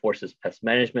the Armed Forces Pest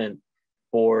Management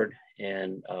Board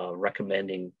and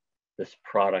recommending this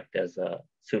product as a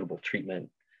suitable treatment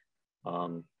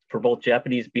for both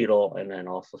Japanese beetle and then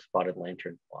also spotted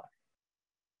lanternfly.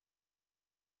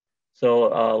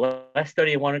 So last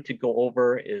study I wanted to go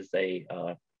over is a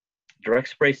direct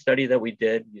spray study that we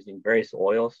did using various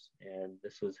oils. And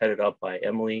this was headed up by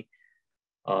Emily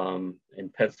in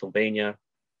Pennsylvania,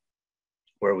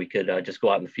 where we could just go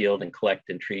out in the field and collect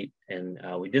and treat. And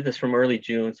we did this from early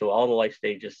June, so all the life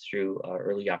stages through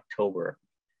early October.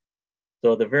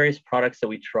 So the various products that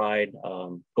we tried,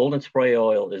 golden spray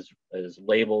oil is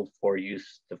labeled for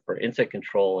use for insect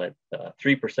control at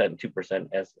 3% and 2%,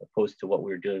 as opposed to what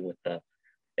we were doing with the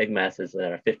egg masses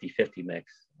at a 50-50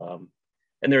 mix.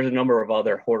 And there's a number of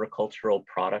other horticultural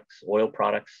products, oil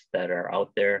products that are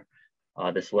out there.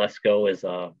 This Lesco is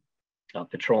a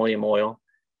petroleum oil,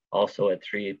 also at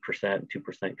 3%,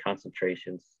 2%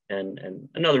 concentrations. And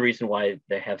another reason why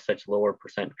they have such lower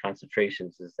percent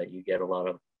concentrations is that you get a lot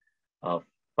of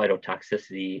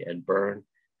phytotoxicity and burn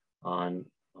on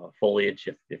foliage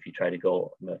if you try to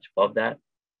go much above that.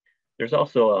 There's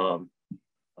also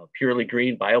a purely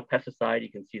green biopesticide.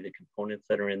 You can see the components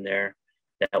that are in there.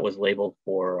 That was labeled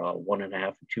for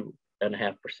 1.5% to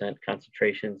 2.5%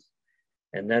 concentrations.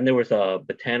 And then there was a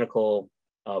botanical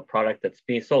product that's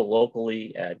being sold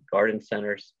locally at garden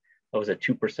centers. That was a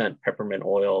 2% peppermint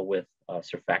oil with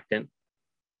surfactant,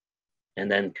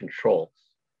 and then controls.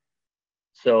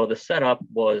 So the setup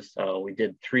was we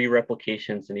did 3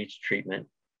 replications in each treatment.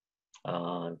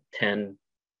 10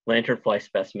 lanternfly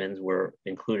specimens were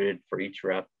included for each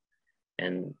rep.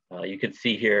 And you can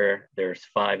see here, there's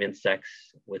 5 insects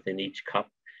within each cup.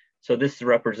 So this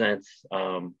represents,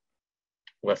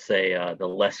 let's say the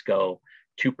Lesco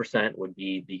 2% would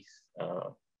be these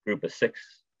group of 6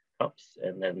 cups.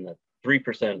 And then the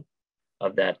 3%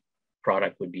 of that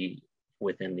product would be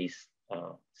within these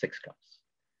 6 cups.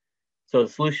 So the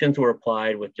solutions were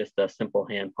applied with just a simple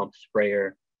hand pump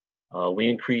sprayer. We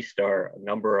increased our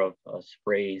number of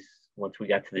sprays. Once we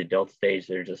got to the adult stage,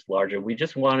 they're just larger. We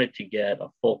just wanted to get a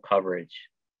full coverage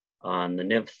on the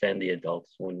nymphs and the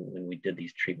adults when we did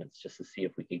these treatments, just to see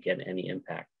if we could get any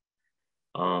impact.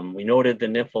 We noted the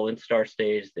nymphal instar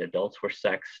stage, the adults were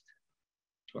sexed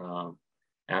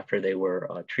after they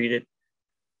were treated.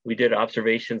 We did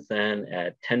observations then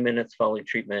at 10 minutes following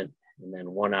treatment, and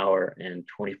then 1 hour and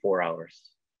 24 hours.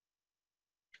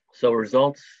 So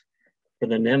results for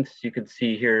the nymphs, you can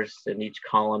see here's in each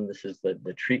column, this is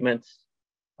the treatments,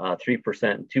 3%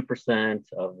 and 2%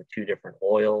 of the 2 different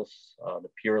oils, the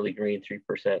purely green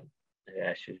 3%,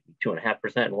 actually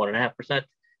 2.5% and 1.5%,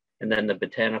 and then the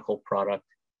botanical product.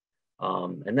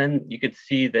 And then you could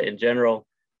see that in general,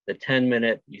 the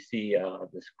 10-minute, you see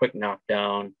this quick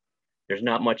knockdown. There's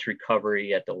not much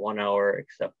recovery at the 1 hour,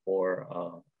 except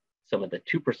for some of the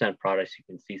 2% products. You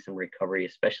can see some recovery,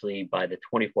 especially by the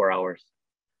 24 hours.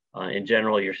 In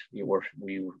general,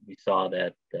 we saw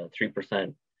that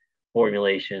 3%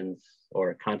 formulations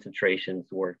or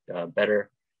concentrations worked better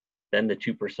than the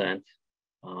 2%.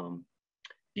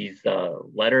 These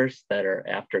letters that are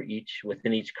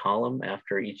within each column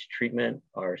after each treatment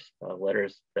are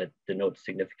letters that denote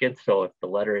significance. So if the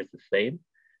letter is the same,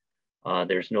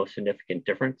 there's no significant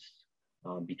difference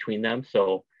between them.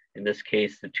 So in this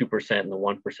case, the 2% and the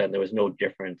 1%, there was no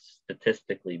difference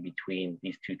statistically between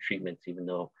these two treatments, even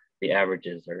though the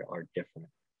averages are different.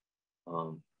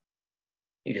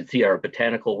 You can see our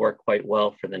botanical worked quite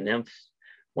well for the nymphs.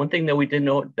 One thing that we did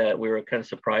note that we were kind of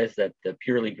surprised that the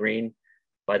purely green,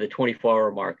 by the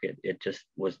 24-hour mark, it just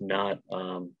was not,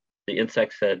 the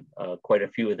insects had quite a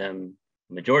few of them,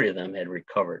 majority of them had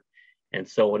recovered. And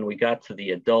so when we got to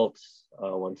the adults,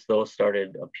 once those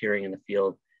started appearing in the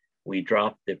field, we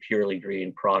dropped the purely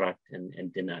green product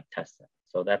and did not test it.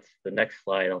 So that's the next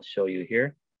slide I'll show you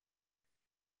here.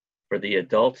 For the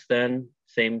adults then,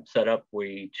 same setup,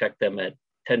 we checked them at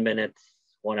 10 minutes,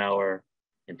 1 hour,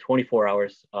 and 24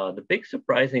 hours. The big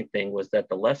surprising thing was that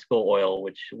the Lesco oil,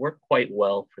 which worked quite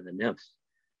well for the nymphs,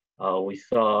 we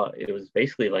saw it was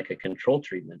basically like a control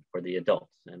treatment for the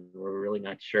adults, and we're really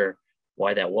not sure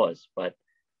why that was, but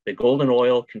the golden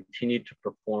oil continued to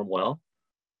perform well.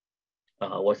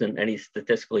 Wasn't any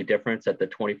statistically difference at the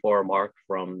 24-hour mark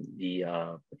from the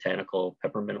botanical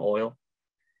peppermint oil.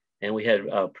 And we had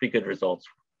pretty good results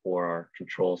for our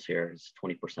controls here, is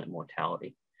 20%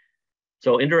 mortality.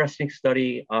 So interesting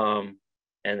study. And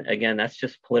again, that's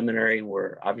just preliminary.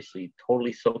 We're obviously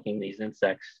totally soaking these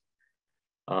insects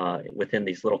within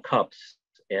these little cups.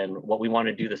 And what we want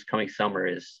to do this coming summer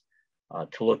is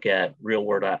to look at real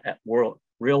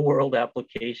world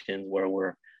applications where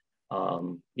we're,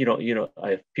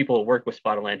 if people who work with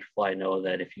spotted lanternfly know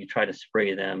that if you try to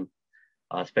spray them,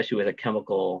 especially with a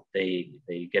chemical, they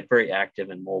get very active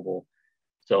and mobile.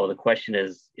 So the question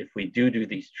is, if we do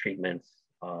these treatments,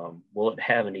 will it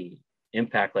have any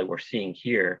impact like we're seeing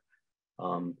here,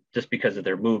 just because of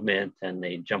their movement and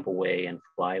they jump away and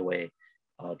fly away?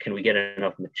 Can we get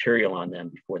enough material on them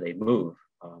before they move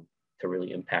to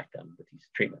really impact them with these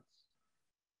treatments?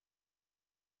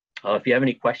 If you have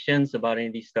any questions about any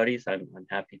of these studies, I'm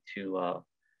happy to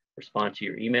respond to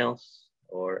your emails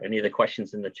or any of the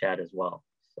questions in the chat as well.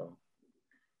 So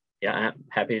yeah, I'm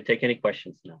happy to take any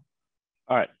questions now.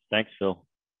 All right, thanks, Phil.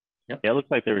 Yep. Yeah, it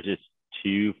looks like there was just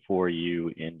two for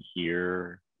you in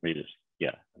here. I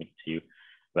think two.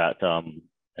 About, I don't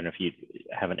know if you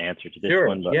have an answer to this sure,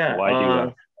 one, but yeah.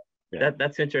 why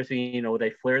That's interesting.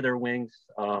 They flare their wings.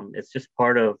 It's just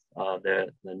part of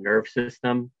the nerve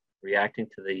system reacting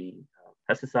to the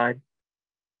pesticide,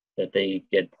 that they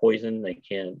get poisoned. They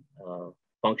can't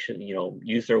function,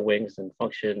 use their wings and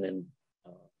function, and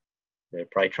they're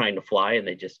probably trying to fly and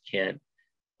they just can't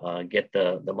get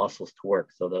the muscles to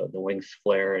work. So the wings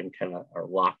flare and kind of are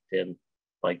locked in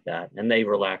like that, and they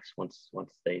relax once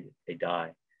they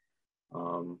die.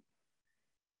 The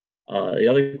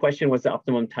other question was the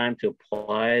optimum time to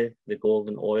apply the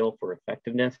golden oil for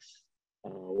effectiveness.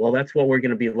 Well, that's what we're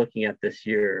going to be looking at this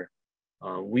year.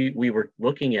 We were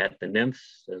looking at the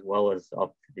nymphs as well as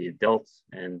up to the adults,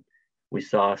 and we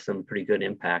saw some pretty good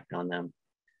impact on them.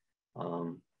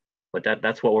 But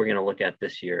that's what we're going to look at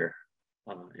this year,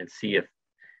 and see if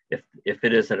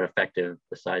it is an effective,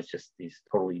 besides just these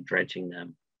totally drenching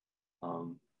them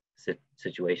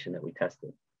situation that we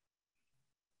tested.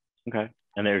 Okay,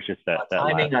 and there's just that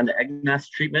timing on the egg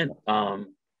nest treatment.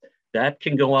 That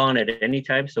can go on at any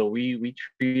time. So we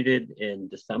treated in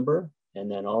December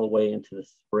and then all the way into the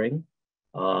spring,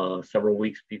 several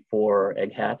weeks before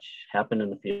egg hatch happened in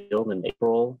the field in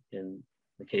April, in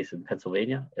the case of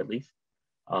Pennsylvania, at least.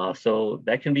 So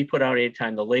that can be put out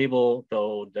anytime. The label,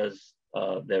 though, does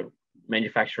the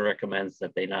manufacturer recommends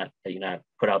that you not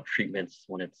put out treatments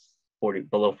when it's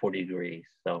below 40 degrees.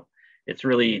 So it's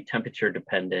really temperature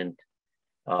dependent.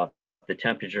 If the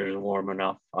temperature is warm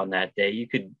enough on that day, you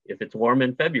could, if it's warm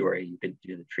in February, you could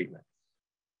do the treatment.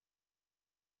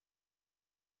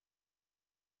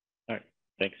 All right,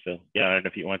 thanks, Phil. Yeah, I don't know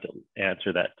if you want to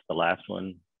answer that, the last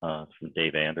one from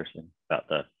Dave Anderson about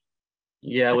the.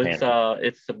 Yeah,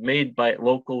 it's made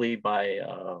locally by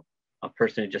a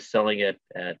person who's just selling it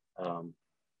at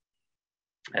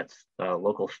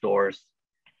local stores.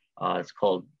 It's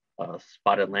called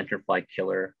Spotted Lanternfly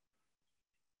Killer.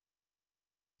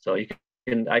 So I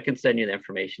can send you the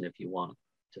information if you want.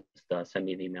 Just send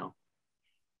me an email.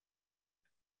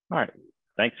 All right,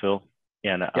 thanks, Phil.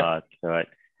 And Yep. So I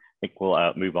think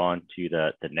we'll move on to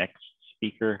the next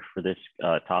speaker for this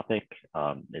topic.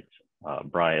 It's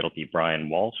Brian. It'll be Brian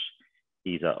Walsh.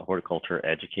 He's a horticulture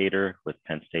educator with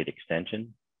Penn State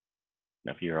Extension.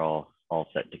 If you're all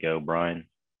set to go, Brian.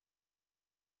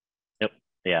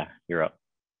 Yeah, you're up.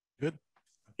 Good.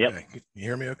 Yep. Okay. Can you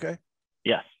hear me okay?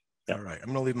 Yes. Yep. All right. I'm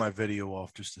going to leave my video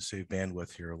off just to save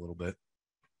bandwidth here a little bit.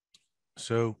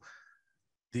 So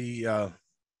a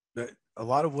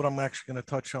lot of what I'm actually going to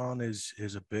touch on is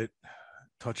a bit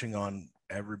touching on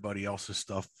everybody else's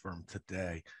stuff from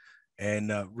today.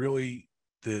 And really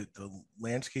the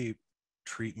landscape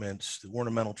treatments, the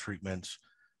ornamental treatments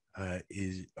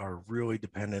are really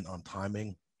dependent on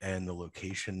timing and the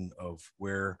location of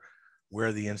where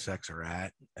the insects are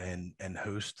at and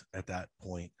host at that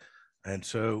point. And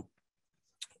so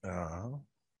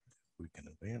we can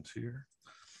advance here.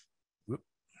 Whoop.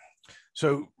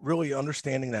 So really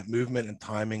understanding that movement and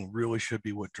timing really should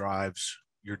be what drives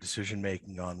your decision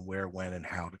making on where, when, and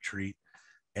how to treat.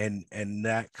 And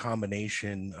that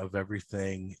combination of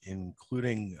everything,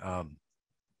 including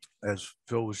as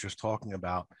Phil was just talking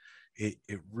about, it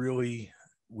really,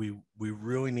 we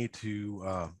really need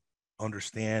to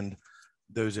understand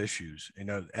those issues. You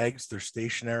know, eggs, they're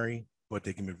stationary, but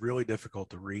they can be really difficult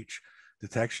to reach.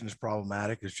 Detection is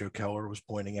problematic, as Joe Keller was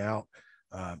pointing out.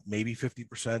 Maybe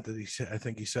 50% that I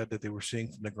think he said that they were seeing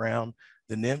from the ground.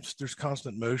 The nymphs, there's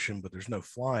constant motion, but there's no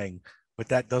flying. But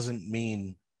that doesn't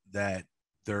mean that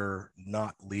they're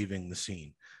not leaving the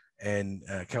scene. And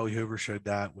Kelly Hoover showed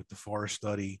that with the forest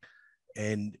study.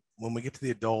 And when we get to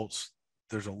the adults,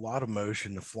 there's a lot of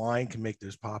motion. The flying can make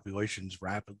those populations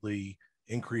rapidly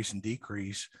increase and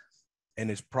decrease. And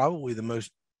it's probably the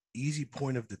most easy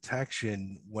point of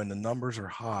detection when the numbers are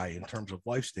high in terms of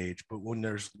life stage. But when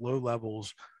there's low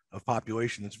levels of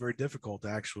population, it's very difficult to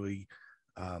actually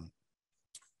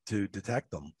to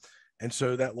detect them. And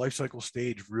so that life cycle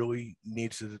stage really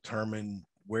needs to determine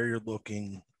where you're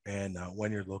looking and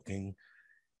when you're looking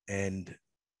and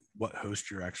what host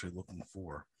you're actually looking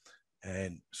for.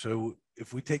 And so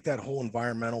if we take that whole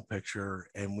environmental picture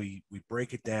and we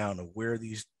break it down of where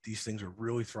these things are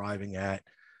really thriving at,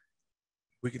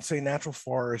 we can say natural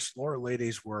forests. Laura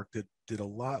Lade's work did a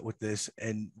lot with this,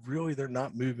 and really they're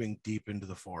not moving deep into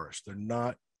the forest. They're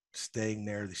not staying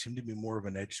there. They seem to be more of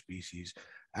an edge species.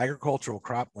 Agricultural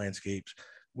crop landscapes,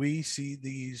 we see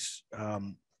these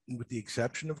with the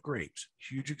exception of grapes,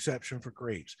 huge exception for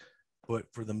grapes. But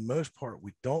for the most part,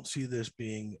 we don't see this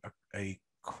being a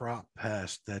crop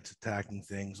pest that's attacking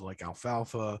things like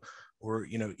alfalfa or,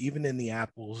 you know, even in the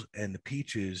apples and the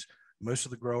peaches. Most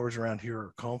of the growers around here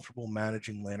are comfortable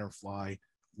managing lanternfly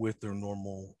with their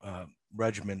normal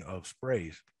regimen of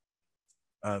sprays.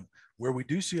 Where we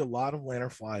do see a lot of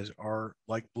lanternflies are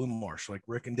like bloom marsh, like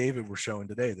Rick and David were showing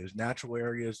today. There's natural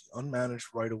areas, unmanaged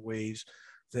right-of-ways,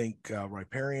 think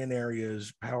riparian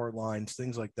areas, power lines,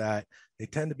 things like that. They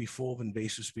tend to be full of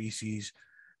invasive species,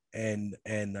 and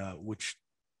which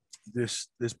this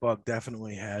bug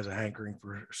definitely has a hankering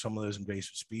for some of those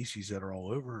invasive species that are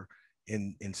all over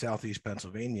in Southeast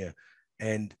Pennsylvania.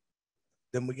 And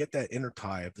then we get that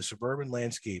intertie of the suburban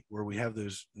landscape where we have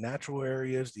those natural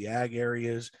areas, the ag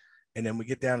areas, and then we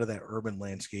get down to that urban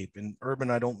landscape. And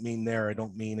urban, I don't mean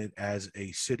it as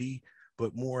a city,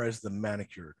 but more as the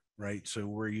manicured, right? So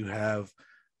where you have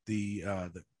the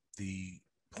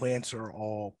plants are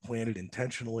all planted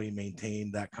intentionally,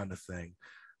 maintained, that kind of thing.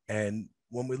 And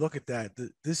when we look at that,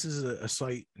 this is a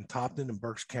site in Topton and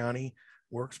Berks County.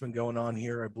 Work's been going on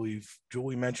here. I believe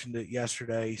Julie mentioned it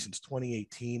yesterday, since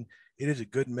 2018. It is a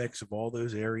good mix of all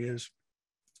those areas.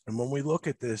 And when we look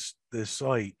at this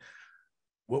site,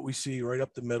 what we see right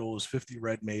up the middle is 50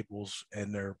 red maples,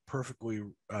 and they're perfectly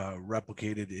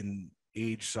replicated in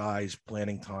age, size,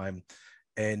 planting time.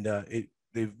 And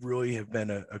they really have been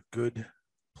a good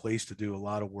place to do a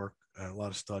lot of work, a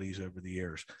lot of studies over the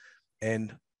years.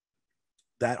 And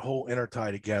that whole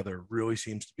intertie together really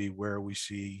seems to be where we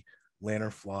see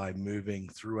lanternfly moving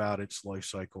throughout its life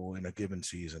cycle in a given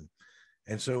season.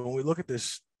 And so when we look at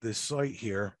this site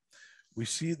here, we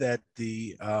see that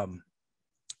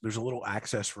there's a little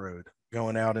access road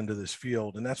going out into this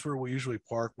field, and that's where we usually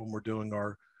park when we're doing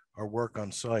our work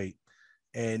on site.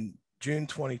 And June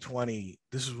 2020,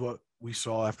 this is what we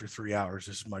saw after 3 hours.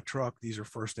 This is my truck. These are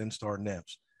first instar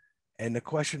nymphs. And the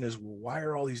question is, well, why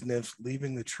are all these nymphs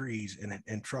leaving the trees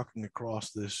and trucking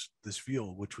across this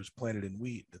field, which was planted in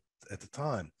wheat at the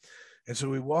time? And so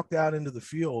we walked out into the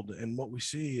field, and what we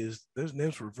see is those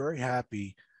nymphs were very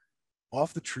happy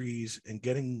off the trees and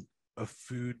getting a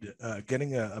food,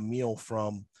 getting a meal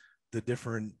from the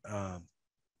different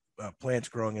plants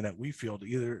growing in that wheat field,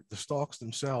 either the stalks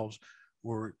themselves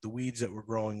or the weeds that were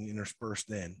growing interspersed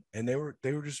in. And they were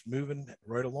just moving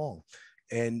right along.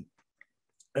 And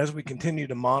as we continue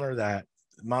to monitor that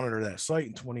site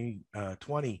in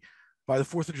 2020, by the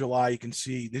 4th of July, you can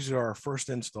see these are our first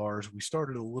instars. We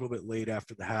started a little bit late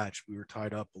after the hatch. We were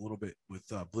tied up a little bit with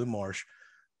blue marsh,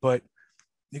 but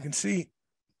you can see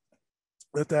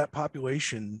that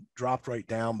population dropped right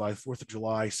down by the 4th of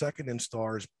July. Second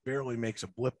instars barely makes a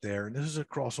blip there. And this is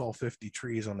across all 50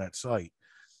 trees on that site.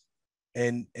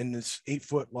 And this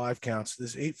 8-foot live counts,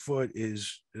 this 8-foot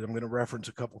is, I'm going to reference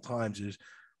a couple times, is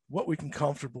what we can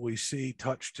comfortably see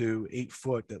touch to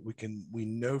 8-foot that we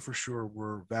know for sure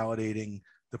we're validating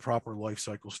the proper life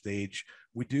cycle stage.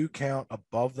 We do count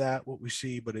above that what we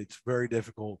see, but it's very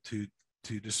difficult to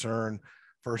discern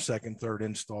first, second, third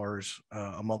instars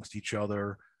amongst each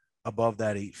other above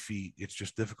that 8 feet. It's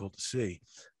just difficult to see.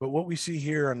 But what we see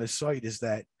here on this site is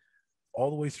that all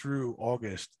the way through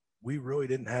August, we really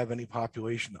didn't have any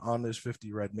population on those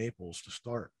 50 red maples to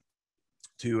start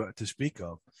to speak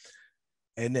of.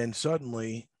 And then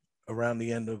suddenly around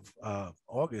the end of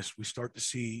August, we start to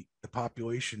see the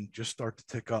population just start to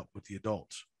tick up with the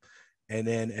adults. And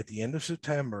then at the end of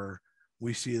September,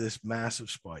 we see this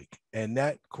massive spike. And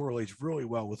that correlates really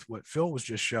well with what Phil was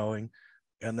just showing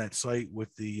on that site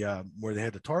with the where they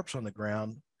had the tarps on the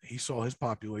ground. He saw his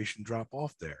population drop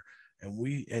off there. And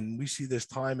we see this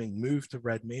timing move to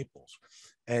red maples.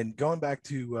 And going back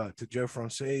to Joe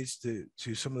Frances,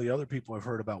 to some of the other people I've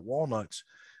heard about walnuts,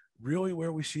 really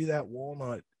where we see that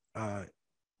walnut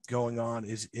going on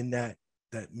is in that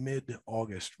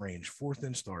mid-August range. 4th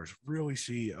instars really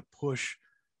see a push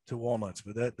to walnuts,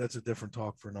 but that's a different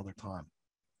talk for another time.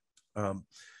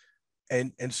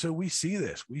 And so we see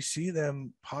this. We see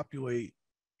them populate,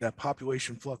 that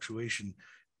population fluctuation,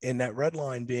 and that red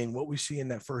line being what we see in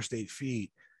that first 8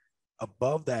 feet.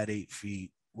 Above that 8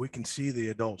 feet, we can see the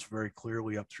adults very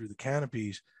clearly up through the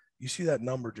canopies. You see that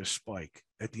number just spike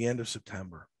at the end of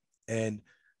September. And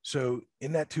so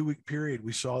in that 2-week period,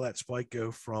 we saw that spike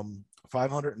go from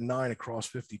 509 across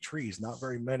 50 trees, not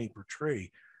very many per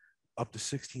tree, up to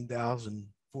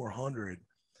 16,400.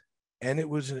 And it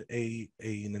was an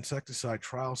insecticide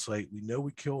trial site. We know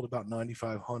we killed about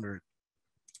 9,500.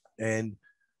 And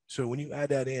so when you add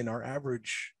that in, our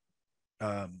average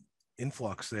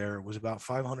influx there was about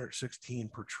 516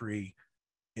 per tree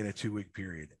in a 2-week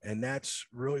period. And that's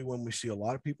really when we see a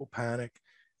lot of people panic,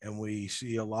 and we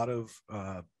see a lot of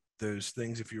those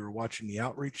things. If you were watching the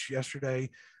outreach yesterday,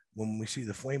 when we see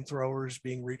the flamethrowers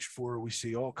being reached for, we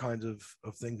see all kinds of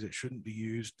things that shouldn't be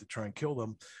used to try and kill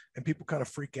them, and people kind of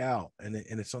freak out, and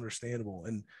it's understandable.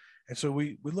 And so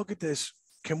we look at this.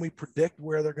 Can we predict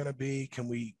where they're going to be? Can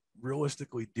we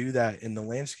realistically do that in the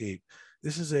landscape?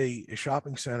 This is a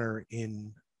shopping center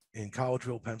in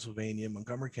Collegeville, Pennsylvania,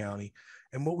 Montgomery County.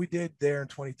 And what we did there in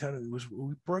 2010 was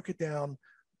we broke it down,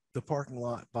 the parking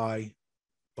lot by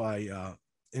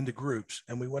into groups,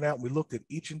 and we went out and we looked at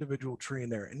each individual tree in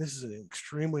there. And this is an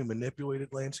extremely manipulated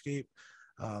landscape.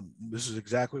 This is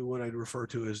exactly what I'd refer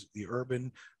to as the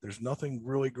urban. There's nothing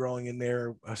really growing in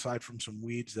there aside from some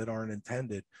weeds that aren't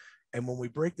intended. And when we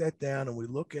break that down and we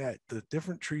look at the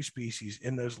different tree species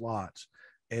in those lots,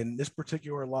 and this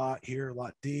particular lot here,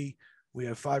 lot D, we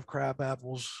have 5 crab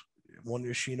apples, 1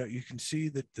 Yoshino. You can see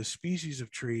that the species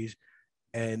of trees,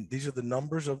 and these are the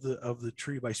numbers of the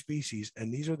tree by species,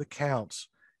 and these are the counts.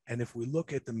 And if we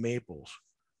look at the maples,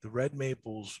 the red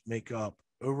maples make up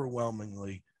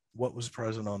overwhelmingly what was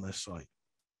present on this site.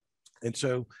 And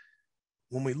so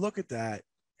when we look at that,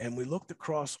 and we looked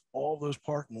across all those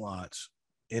parking lots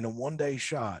in a 1-day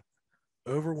shot,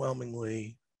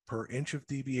 overwhelmingly per inch of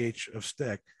DBH of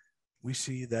stick, we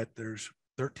see that there's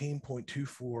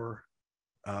 13.24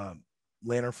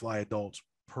 lanternfly adults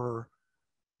per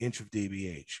inch of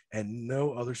DBH, and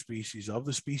no other species of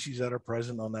the species that are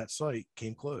present on that site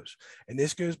came close. And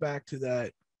this goes back to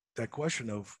that question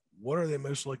of what are they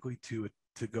most likely to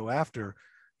go after?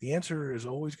 The answer is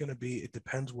always going to be, it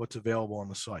depends what's available on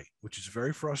the site, which is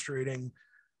very frustrating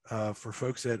for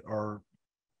folks that are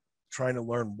trying to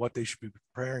learn what they should be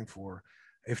preparing for.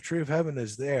 If Tree of Heaven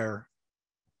is there,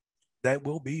 that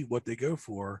will be what they go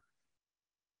for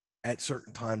at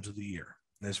certain times of the year.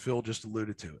 And as Phil just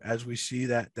alluded to, as we see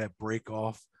that break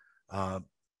off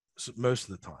most of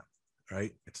the time,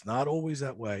 right? It's not always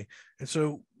that way. And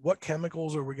so what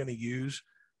chemicals are we going to use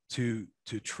to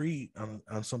treat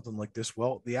on something like this?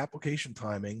 Well, the application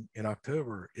timing in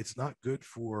October, it's not good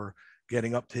for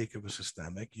getting uptake of a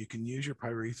systemic. You can use your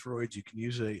pyrethroids, you can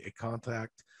use a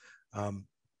contact.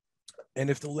 And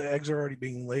if the eggs are already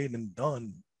being laid and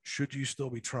done, should you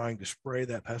still be trying to spray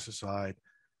that pesticide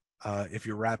if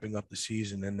you're wrapping up the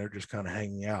season and they're just kind of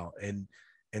hanging out? And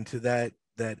to that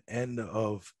end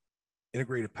of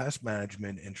integrated pest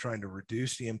management and trying to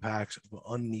reduce the impacts of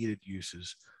unneeded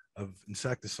uses of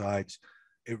insecticides,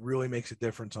 it really makes a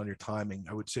difference on your timing.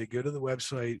 I would say go to the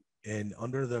website, and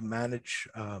under the manage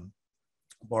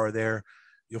bar there,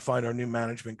 you'll find our new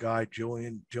management guide.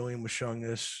 Jillian was showing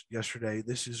this yesterday.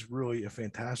 This is really a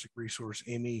fantastic resource.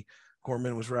 Amy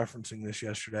Corman was referencing this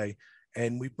yesterday,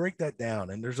 and we break that down.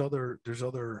 And there's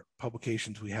other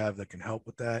publications we have that can help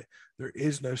with that. There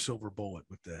is no silver bullet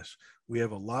with this. We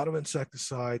have a lot of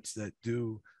insecticides that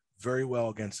do very well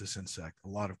against this insect, a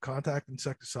lot of contact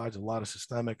insecticides, a lot of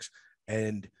systemics,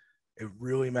 and it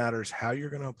really matters how you're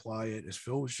going to apply it. As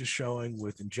Phil was just showing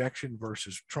with injection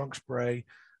versus trunk spray,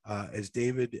 as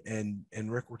David and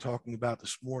Rick were talking about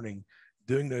this morning,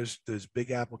 doing those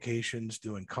big applications,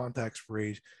 doing contact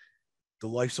sprays, the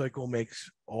life cycle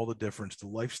makes all the difference. The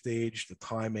life stage, the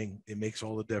timing, it makes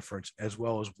all the difference, as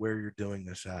well as where you're doing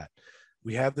this at.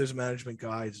 We have those management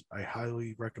guides. I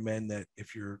highly recommend that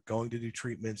if you're going to do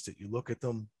treatments, that you look at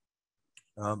them.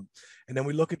 And then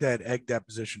we look at that egg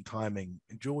deposition timing.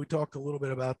 And Julie talked a little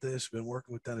bit about this. Been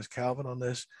working with Dennis Calvin on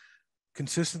this.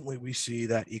 Consistently, we see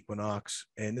that equinox,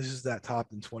 and this is that top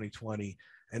in 2020,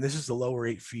 and this is the lower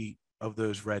 8 feet of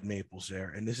those red maples there.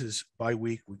 And this is by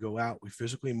week. We go out, we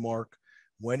physically mark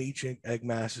when each egg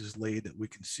mass is laid that we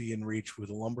can see and reach with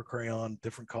a lumber crayon,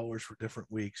 different colors for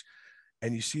different weeks.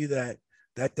 And you see that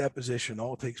deposition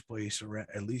all takes place around,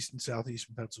 at least in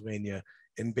southeastern Pennsylvania,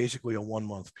 in basically a 1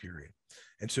 month period.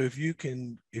 And so if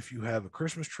you have a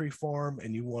Christmas tree farm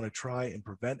and you want to try and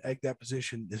prevent egg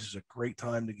deposition, this is a great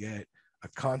time to get a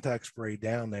contact spray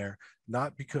down there,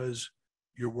 not because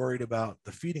you're worried about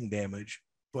the feeding damage,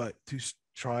 but to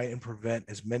try and prevent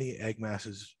as many egg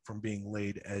masses from being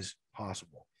laid as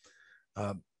possible.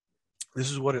 This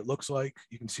is what it looks like.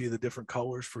 You can see the different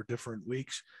colors for different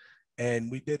weeks.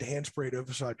 And we did hand sprayed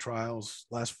overside trials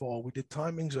last fall. We did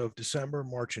timings of December,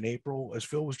 March, and April. As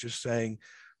Phil was just saying,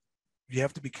 you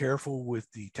have to be careful with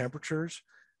the temperatures.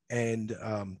 And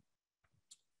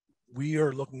we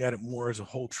are looking at it more as a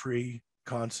whole tree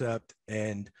concept,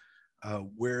 and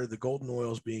where the golden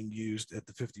oil is being used at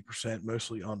the 50%,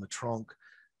 mostly on the trunk,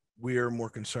 we are more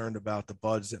concerned about the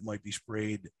buds that might be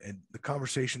sprayed. And the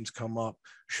conversations come up,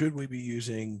 should we be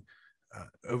using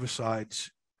ovicides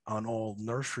on all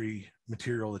nursery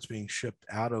material that's being shipped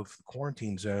out of the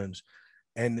quarantine zones?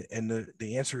 And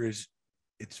the answer is,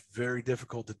 it's very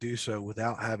difficult to do so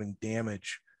without having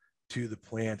damage to the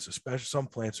plants. Especially some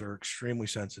plants are extremely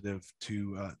sensitive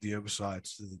to the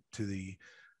ovicides, to the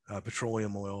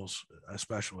petroleum oils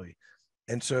especially.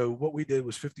 And so what we did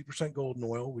was 50% golden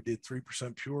oil. We did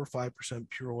 3% pure, 5%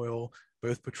 pure oil,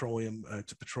 both petroleum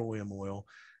to petroleum oil.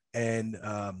 And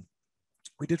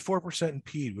we did 4% in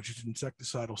PEED, which is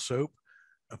insecticidal soap,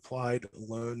 applied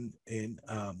alone in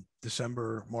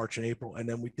December, March, and April. And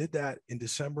then we did that in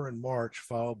December and March,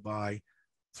 followed by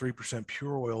 3%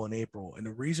 pure oil in April. And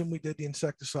the reason we did the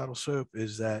insecticidal soap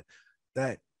is that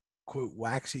quote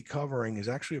waxy covering is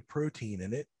actually a protein,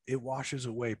 and it washes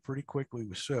away pretty quickly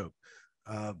with soap.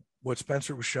 What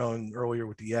Spencer was showing earlier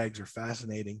with the eggs are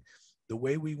fascinating. The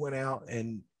way we went out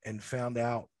and found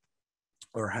out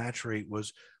our hatch rate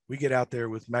was, we get out there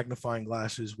with magnifying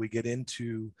glasses, we get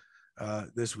into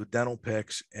this with dental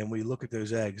picks, and we look at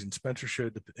those eggs. And Spencer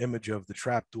showed the image of the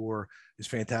trap door is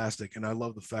fantastic, and I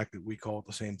love the fact that we call it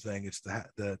the same thing. It's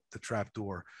the trap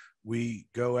door. We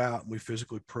go out and we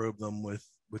physically probe them with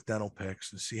dental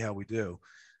picks and see how we do.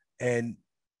 And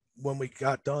when we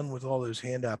got done with all those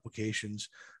hand applications,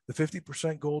 the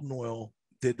 50% golden oil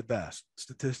did the best,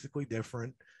 statistically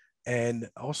different. And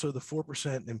also the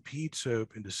 4% in PEED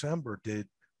soap in December did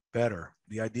better.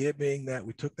 The idea being that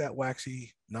we took that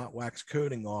waxy, not wax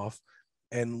coating off,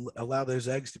 and allow those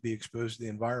eggs to be exposed to the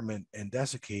environment and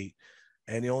desiccate.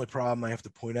 And the only problem I have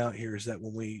to point out here is that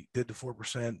when we did the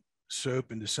 4%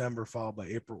 soap in December, followed by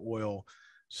April oil,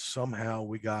 somehow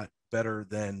we got better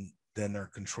than our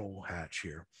control hatch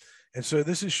here. And so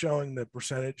this is showing the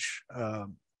percentage,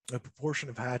 the proportion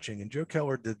of hatching. And Joe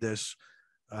Keller did this,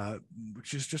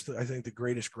 which is just, I think, the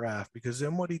greatest graph, because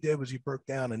then what he did was he broke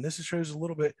down, and this shows a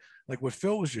little bit like what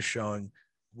Phil was just showing,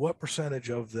 what percentage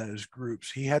of those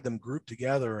groups, he had them grouped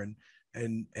together.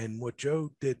 And what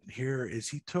Joe did here is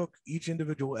he took each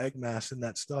individual egg mass in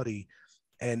that study,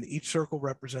 and each circle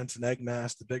represents an egg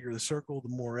mass. The bigger the circle, the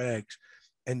more eggs.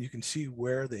 And you can see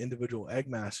where the individual egg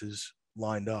masses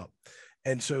lined up.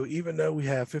 And so even though we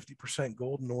have 50%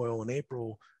 golden oil in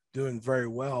April doing very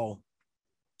well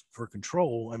for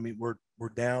control, I mean, we're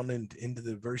down into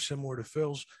the very similar to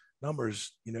Phil's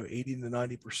numbers, 80 to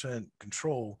 90%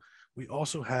 control. We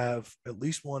also have at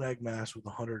least one egg mass with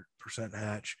 100%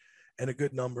 hatch, and a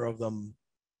good number of them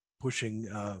pushing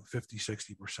 50,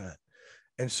 60%.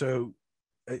 And so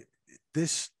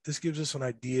this gives us an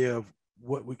idea of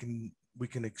what we can we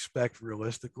can expect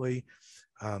realistically.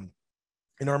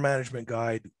 In our management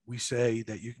guide, we say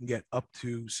that you can get up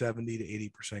to 70 to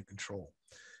 80% control.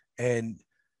 And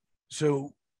so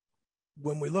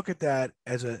when we look at that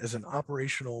as an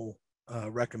operational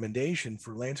recommendation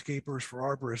for landscapers, for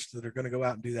arborists that are going to go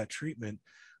out and do that treatment,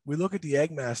 we look at the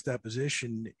egg mass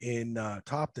deposition in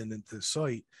Topton at the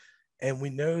site, and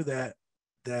we know that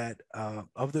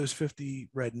of those 50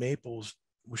 red maples,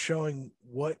 was showing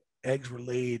what eggs were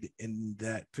laid in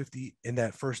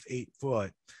that first 8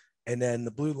 foot, and then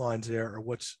the blue lines there are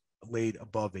what's laid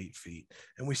above 8 feet.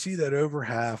 And we see that over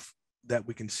half that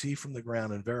we can see from the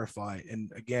ground and verify.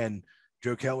 And again,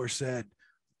 Joe Keller said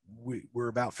we're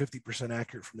about 50%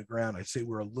 accurate from the ground. I'd say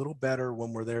we're a little better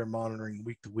when we're there monitoring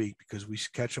week to week, because we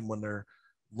catch them when they're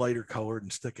lighter colored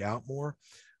and stick out more.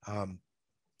 And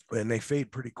they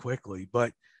fade pretty quickly.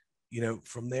 But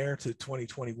from there to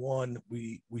 2021,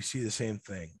 we see the same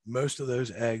thing. Most of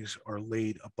those eggs are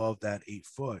laid above that 8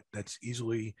 foot. That's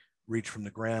easily reached from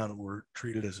the ground or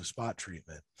treated as a spot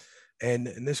treatment. And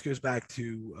this goes back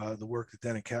to the work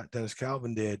that Dennis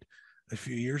Calvin did a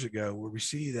few years ago, where we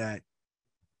see that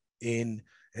and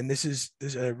this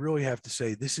I really have to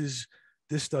say, this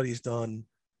study is done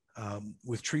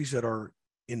with trees that are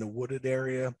in the wooded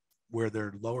area, where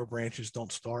their lower branches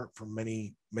don't start from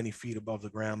many feet above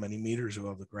the ground, many meters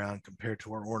above the ground, compared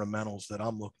to our ornamentals that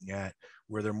I'm looking at,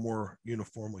 where they're more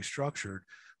uniformly structured.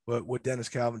 But what Dennis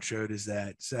Calvin showed is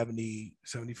that 70,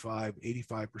 75,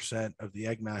 85% of the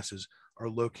egg masses are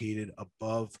located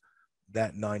above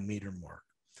that 9-meter mark.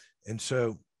 And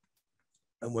so,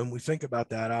 and when we think about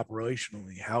that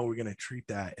operationally, how are we going to treat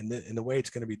that? And the way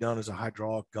it's going to be done is a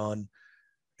hydraulic gun.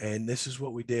 And this is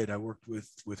what we did. I worked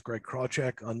with Greg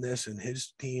Krawcheck on this and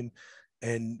his team,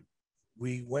 and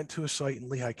we went to a site in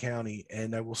Lehigh County.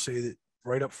 And I will say that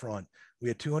right up front, we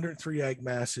had 203 egg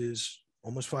masses,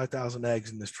 almost 5,000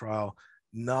 eggs in this trial.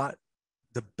 Not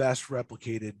the best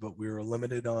replicated, but we were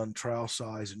limited on trial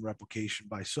size and replication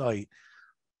by site.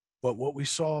 But what we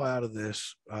saw out of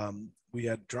this, we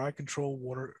had dry control,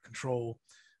 water control.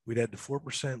 We'd had the 4%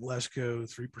 Lesco,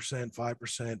 3%,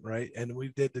 5%, right? And we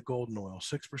did the golden oil,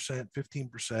 6%,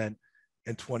 15%,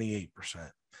 and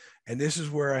 28%. And this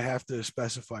is where I have to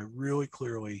specify really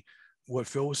clearly what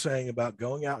Phil was saying about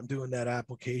going out and doing that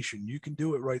application. You can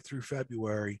do it right through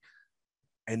February,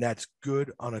 and that's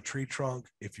good on a tree trunk.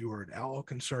 If you are at all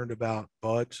concerned about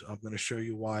buds, I'm going to show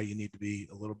you why you need to be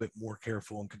a little bit more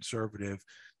careful and conservative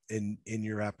in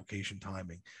your application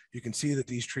timing. You can see that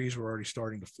these trees were already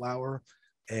starting to flower,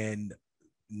 and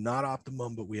not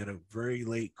optimum, but we had a very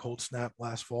late cold snap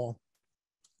last fall.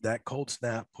 That cold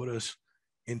snap put us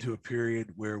into a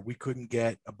period where we didn't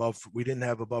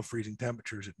have above freezing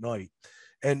temperatures at night.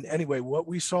 And anyway, what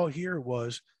we saw here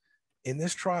was, in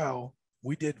this trial,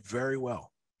 we did very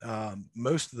well.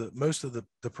 Most of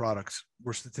the products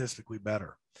were statistically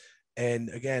better. And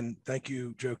again, thank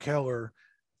you, Joe Keller.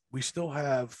 We still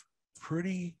have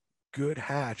pretty good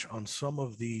hatch on some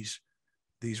of these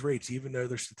rates, even though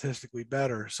they're statistically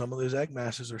better. Some of those egg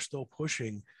masses are still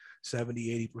pushing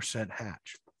 70, 80%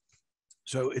 hatch.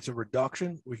 So it's a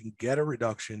reduction. We can get a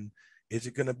reduction. Is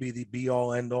it going to be the be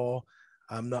all end all?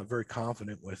 I'm not very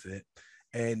confident with it.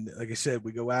 And like I said,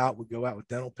 we go out with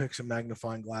dental picks and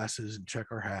magnifying glasses and check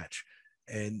our hatch.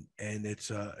 And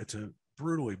it's a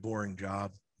brutally boring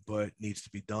job, but needs to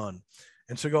be done.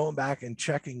 And so going back and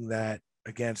checking that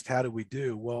against how do we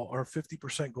do? Well, our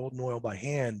 50% golden oil by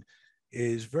hand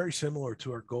is very similar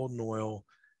to our golden oil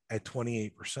at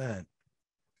 28%.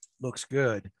 Looks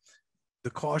good. The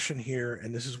caution here,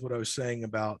 and this is what I was saying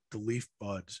about the leaf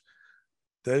buds,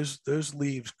 those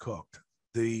leaves cooked.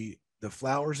 The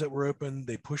flowers that were open,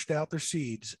 they pushed out their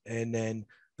seeds, and then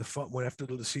when after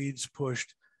the seeds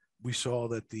pushed, we saw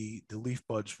that the leaf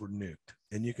buds were nuked.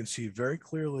 And you can see very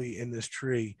clearly in this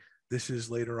tree, this is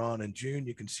later on in June,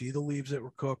 you can see the leaves that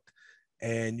were cooked,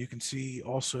 and you can see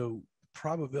also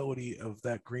probability of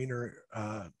that greener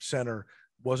center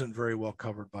wasn't very well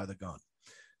covered by the gun.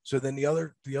 So then the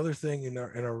other thing in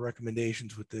our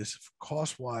recommendations with this,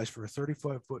 cost wise, for a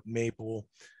 35-foot maple,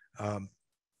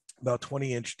 about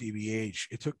 20-inch DBH,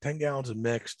 it took 10 gallons of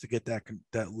mix to get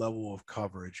that level of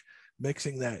coverage.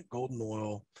 Mixing that golden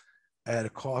oil at a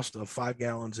cost of 5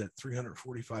 gallons at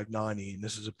 $345.90, and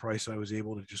this is a price I was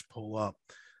able to just pull up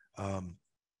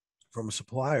from a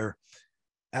supplier.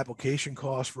 Application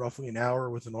cost, roughly an hour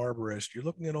with an arborist, you're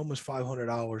looking at almost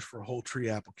 $500 for a whole tree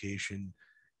application.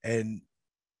 And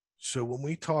so when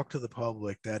we talk to the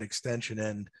public, that extension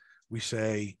end, we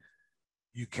say,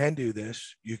 you can do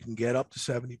this, you can get up to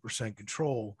 70%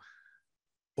 control,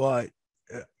 but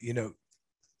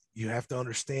you have to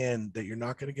understand that you're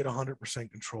not going to get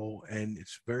 100% control, and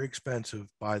it's very expensive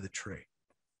by the tree.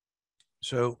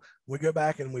 So we go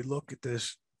back and we look at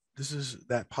this. This is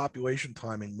that population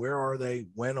timing. Where are they?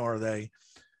 When are they?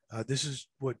 This is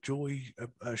what Julie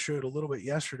showed a little bit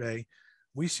yesterday.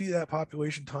 We see that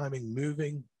population timing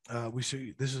moving. We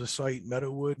see this is a site,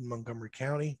 Meadowood in Montgomery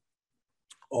County,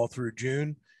 all through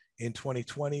June. In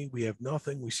 2020, we have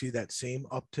nothing. We see that same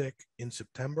uptick in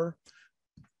September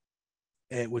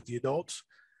and with the adults.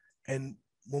 And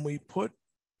when we put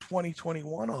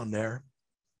 2021 on there,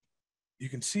 you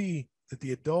can see that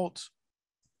the adults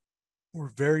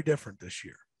were very different this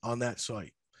year on that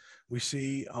site. We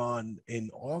see in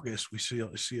August, we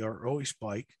see our early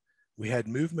spike. We had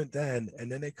movement then, and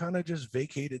then they kind of just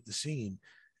vacated the scene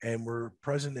and were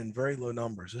present in very low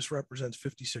numbers. This represents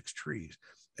 56 trees.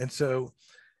 And so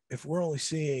if we're only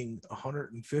seeing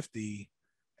 150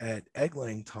 at egg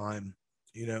laying time,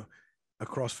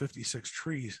 across 56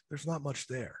 trees, there's not much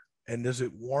there. And does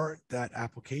it warrant that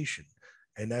application?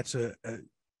 And that's a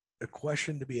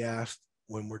question to be asked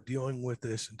when we're dealing with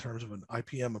this in terms of an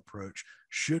IPM approach.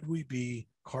 Should we be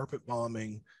carpet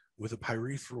bombing with a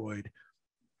pyrethroid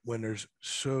when there's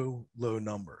so low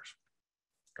numbers?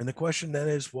 And the question then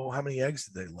is, well, how many eggs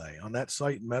did they lay? On that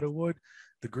site in Meadowood,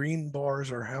 the green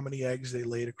bars are how many eggs they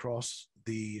laid across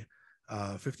the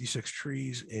 56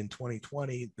 trees in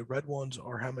 2020. The red ones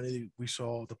are how many we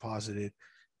saw deposited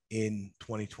in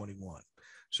 2021.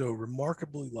 So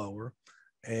remarkably lower.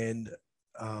 And,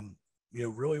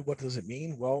 really, what does it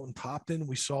mean? Well, in Topton,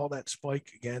 we saw that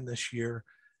spike again this year,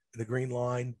 the green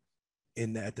line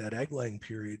in that egg laying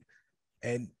period.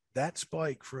 And that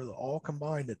spike for all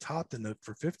combined at Topton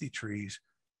for 50 trees,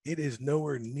 it is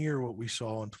nowhere near what we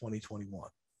saw in 2021.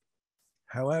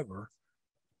 However,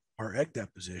 our egg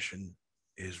deposition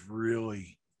is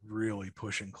really, really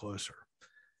pushing closer.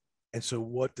 And so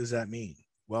what does that mean?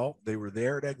 Well, they were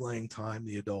there at egg laying time,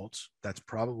 the adults. That's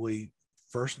probably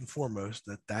first and foremost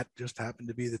that just happened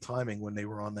to be the timing when they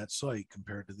were on that site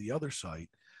compared to the other site.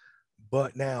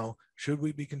 But now, should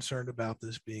we be concerned about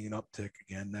this being an uptick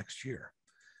again next year?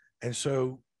 And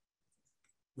so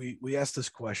we asked this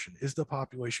question: is the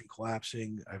population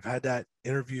collapsing? I've had that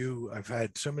interview. I've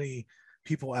had so many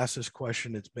people ask this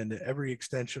question. It's been to every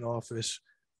extension office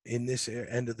in this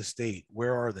end of the state.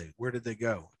 Where are they? Where did they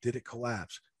go? Did it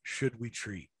collapse? Should we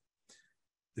treat?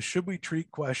 The should we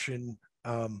treat question,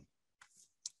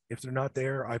 if they're not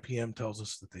there, IPM tells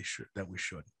us that we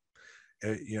should.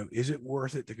 Is it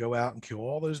worth it to go out and kill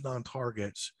all those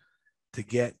non-targets to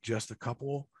get just a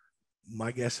couple?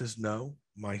 My guess is no.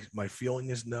 My feeling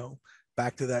is no.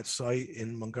 Back to that site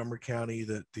in Montgomery County,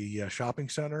 the shopping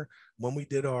center, when we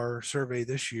did our survey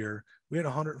this year, we had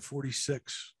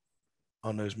 146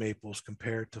 on those maples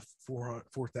compared to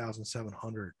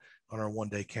 4,700 on our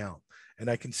one-day count. And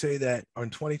I can say that in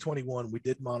 2021, we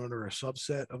did monitor a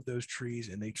subset of those trees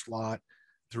in each lot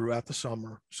throughout the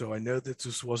summer. So I know that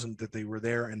this wasn't that they were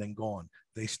there and then gone.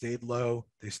 They stayed low,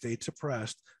 they stayed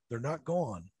suppressed. They're not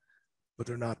gone, but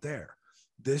they're not there.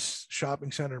 This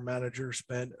shopping center manager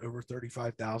spent over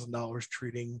 $35,000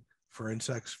 treating for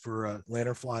insects for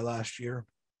lanternfly last year,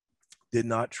 did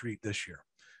not treat this year.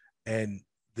 And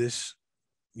this,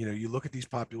 you look at these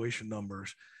population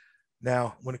numbers.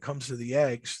 Now, when it comes to the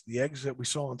eggs that we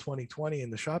saw in 2020 in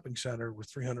the shopping center were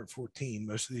 314.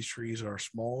 Most of these trees are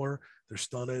smaller. They're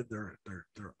stunted. They're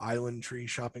island trees,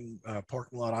 shopping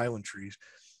parking lot island trees.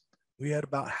 We had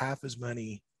about half as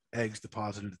many eggs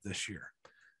deposited this year.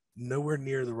 Nowhere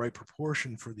near the right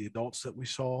proportion for the adults that we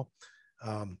saw.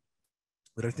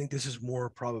 But I think this is more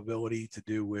probability to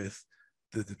do with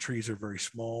the trees are very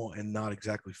small and not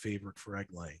exactly favored for egg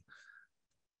laying.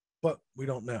 But we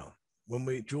don't know.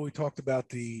 When Julie talked about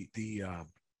the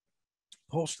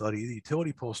poll study, the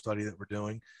utility poll study that we're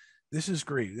doing, this is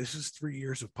great. This is 3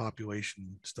 years of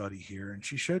population study here. And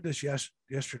she showed this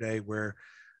yesterday where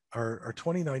our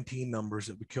 2019 numbers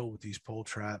that we killed with these pole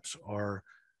traps are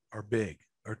big.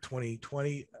 Our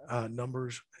 2020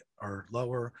 numbers are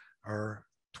lower. Our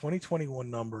 2021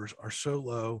 numbers are so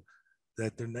low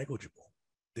that they're negligible.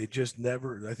 They just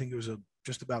never, I think it was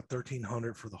just about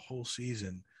 1,300 for the whole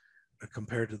season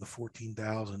compared to the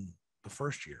 14,000 the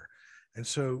first year. And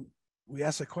so we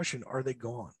asked that question, are they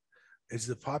gone? Is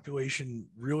the population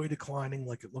really declining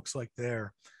like it looks like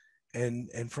there?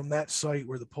 And from that site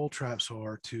where the pole traps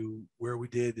are to where we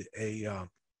did a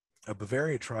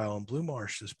Bavaria trial in Blue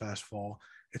Marsh this past fall,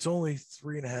 it's only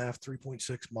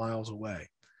 3.6 miles away.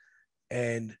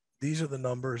 And these are the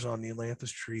numbers on the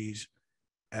Atlantis trees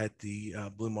at the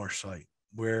Blue Marsh site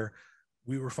where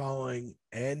we were following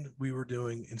and we were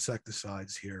doing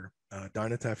insecticides here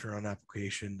dinotaphuron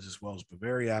applications as well as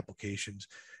Bavaria applications.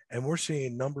 And we're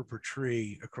seeing number per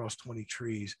tree across 20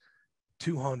 trees,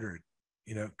 200,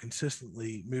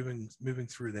 consistently moving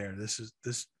through there.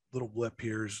 This little blip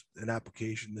here is an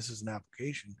application. This is an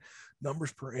application.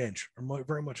 Numbers per inch are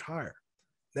very much higher.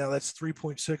 Now that's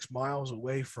 3.6 miles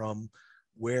away from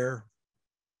where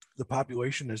the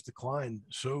population has declined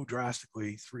so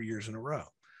drastically 3 years in a row.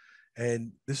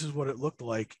 And this is what it looked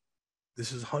like.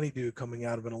 This is honeydew coming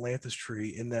out of an ailanthus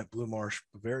tree in that Blue Marsh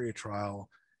Bavaria trial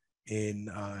in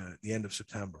the end of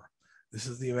September. This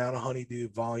is the amount of honeydew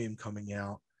volume coming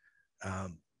out.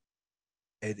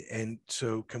 And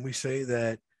so can we say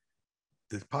that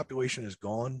the population is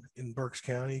gone in Berks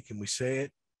County? Can we say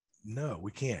it? No,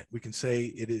 we can't. We can say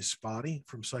it is spotty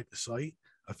from site to site.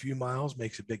 A few miles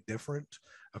makes a big difference.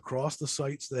 Across the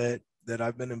sites that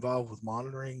I've been involved with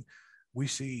monitoring, we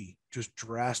see just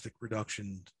drastic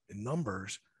reduction in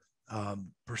numbers.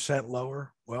 Percent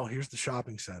lower. Well, here's the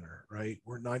shopping center, right?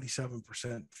 We're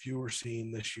 97% fewer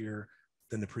seen this year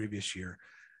than the previous year.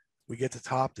 We get to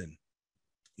Topton,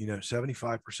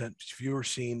 75% fewer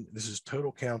seen. This is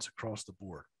total counts across the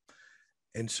board.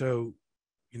 And so,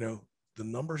 the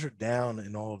numbers are down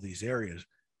in all of these areas.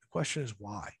 The question is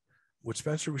why? What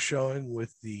Spencer was showing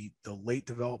with the late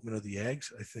development of the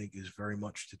eggs, I think, is very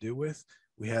much to do with.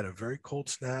 We had a very cold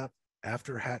snap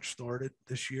after hatch started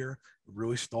this year. It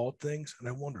really stalled things. And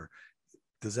I wonder,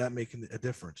 does that make a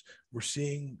difference? We're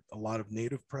seeing a lot of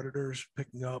native predators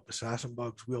picking up, assassin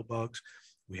bugs, wheel bugs.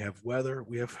 We have weather,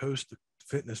 we have host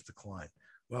fitness decline.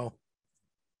 Well,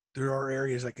 there are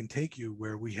areas that can take you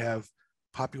where we have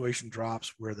population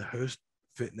drops where the host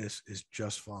fitness is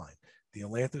just fine. The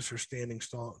ailanthus are standing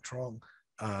strong,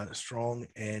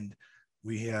 and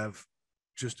we have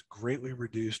just greatly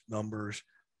reduced numbers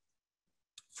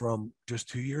from just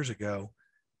 2 years ago.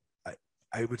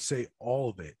 I would say all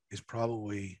of it is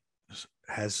probably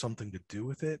has something to do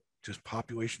with it, just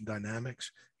population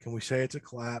dynamics. Can we say it's a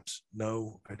collapse?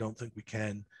 No, I don't think we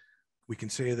can. We can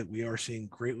say that we are seeing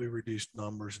greatly reduced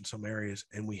numbers in some areas,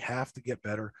 and we have to get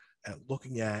better at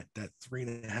looking at that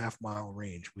 3.5 mile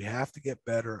range. We have to get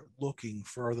better at looking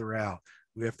further out.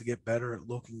 We have to get better at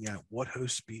looking at what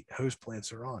host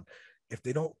plants are on. If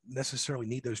they don't necessarily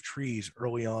need those trees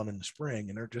early on in the spring,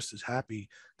 and they're just as happy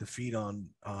to feed on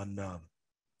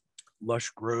lush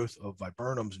growth of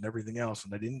viburnums and everything else,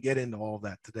 and I didn't get into all of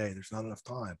that today, there's not enough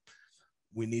time.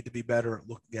 We need to be better at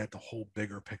looking at the whole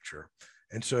bigger picture.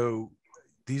 And so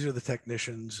these are the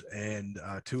technicians and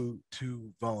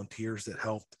two volunteers that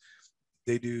helped.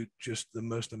 They do just the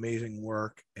most amazing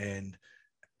work, and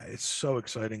it's so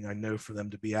exciting, I know, for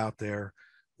them to be out there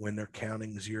when they're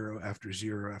counting zero after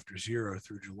zero after zero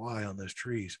through July on those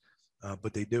trees.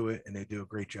 But they do it, and they do a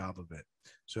great job of it.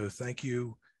 So thank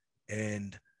you.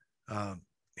 And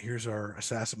here's our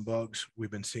assassin bugs.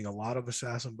 We've been seeing a lot of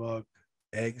assassin bug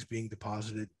eggs being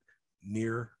deposited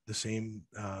near the same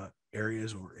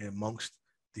areas or amongst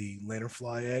the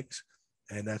lanternfly eggs.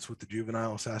 And that's what the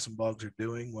juvenile assassin bugs are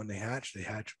doing when they hatch. They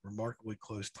hatch remarkably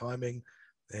close timing.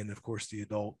 And of course, the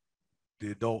adult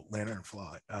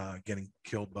lanternfly getting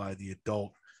killed by the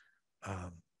adult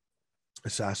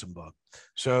assassin bug.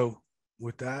 So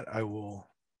with that, I will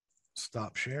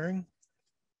stop sharing.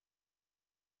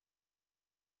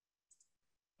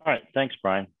 All right, thanks,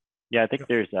 Brian. Yeah, I think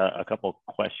there's a couple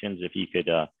questions. If you could,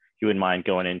 if you wouldn't mind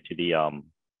going into the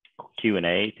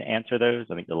Q&A to answer those.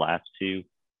 I think the last two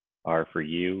are for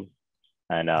you,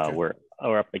 and okay. We're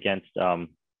up against the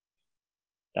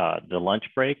lunch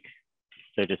break.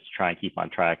 So just try and keep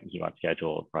on track and keep on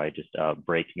schedule. We'll probably just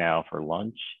break now for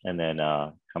lunch and then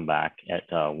come back at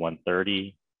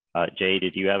 1:30. Jay,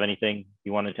 did you have anything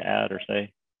you wanted to add or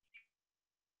say?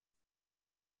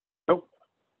 Nope.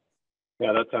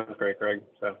 Yeah, that sounds great, Greg.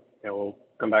 So yeah, we'll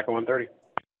come back at 1:30.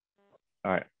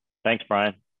 All right. Thanks,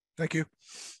 Brian. Thank you.